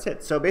yeah, that's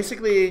it. So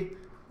basically,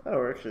 oh,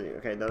 we're actually,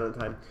 okay, done on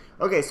time.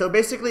 Okay, so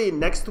basically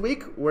next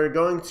week we're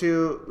going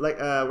to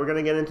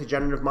get into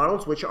generative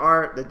models, which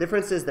are, the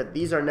difference is that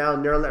these are now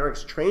neural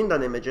networks trained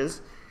on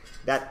images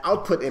that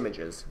output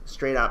images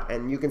straight up,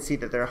 and you can see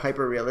that they're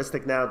hyper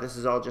realistic now. This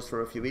is all just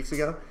from a few weeks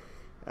ago.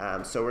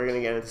 So we're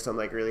gonna get into some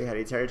like really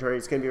heady territory.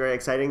 It's gonna be very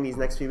exciting these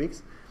next few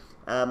weeks.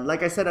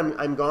 Like I said,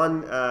 I'm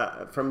gone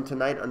from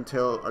tonight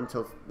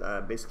until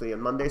basically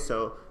on Monday.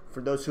 So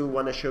for those who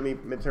want to show me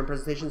midterm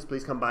presentations,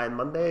 please come by on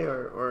Monday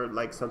or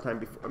like sometime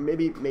before, or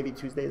maybe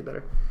Tuesday is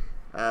better.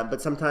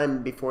 But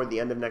sometime before the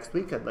end of next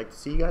week, I'd like to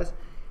see you guys.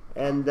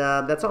 And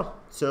that's all.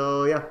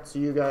 So yeah, see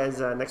you guys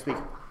next week.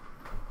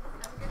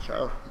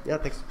 Ciao. Yeah,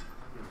 thanks.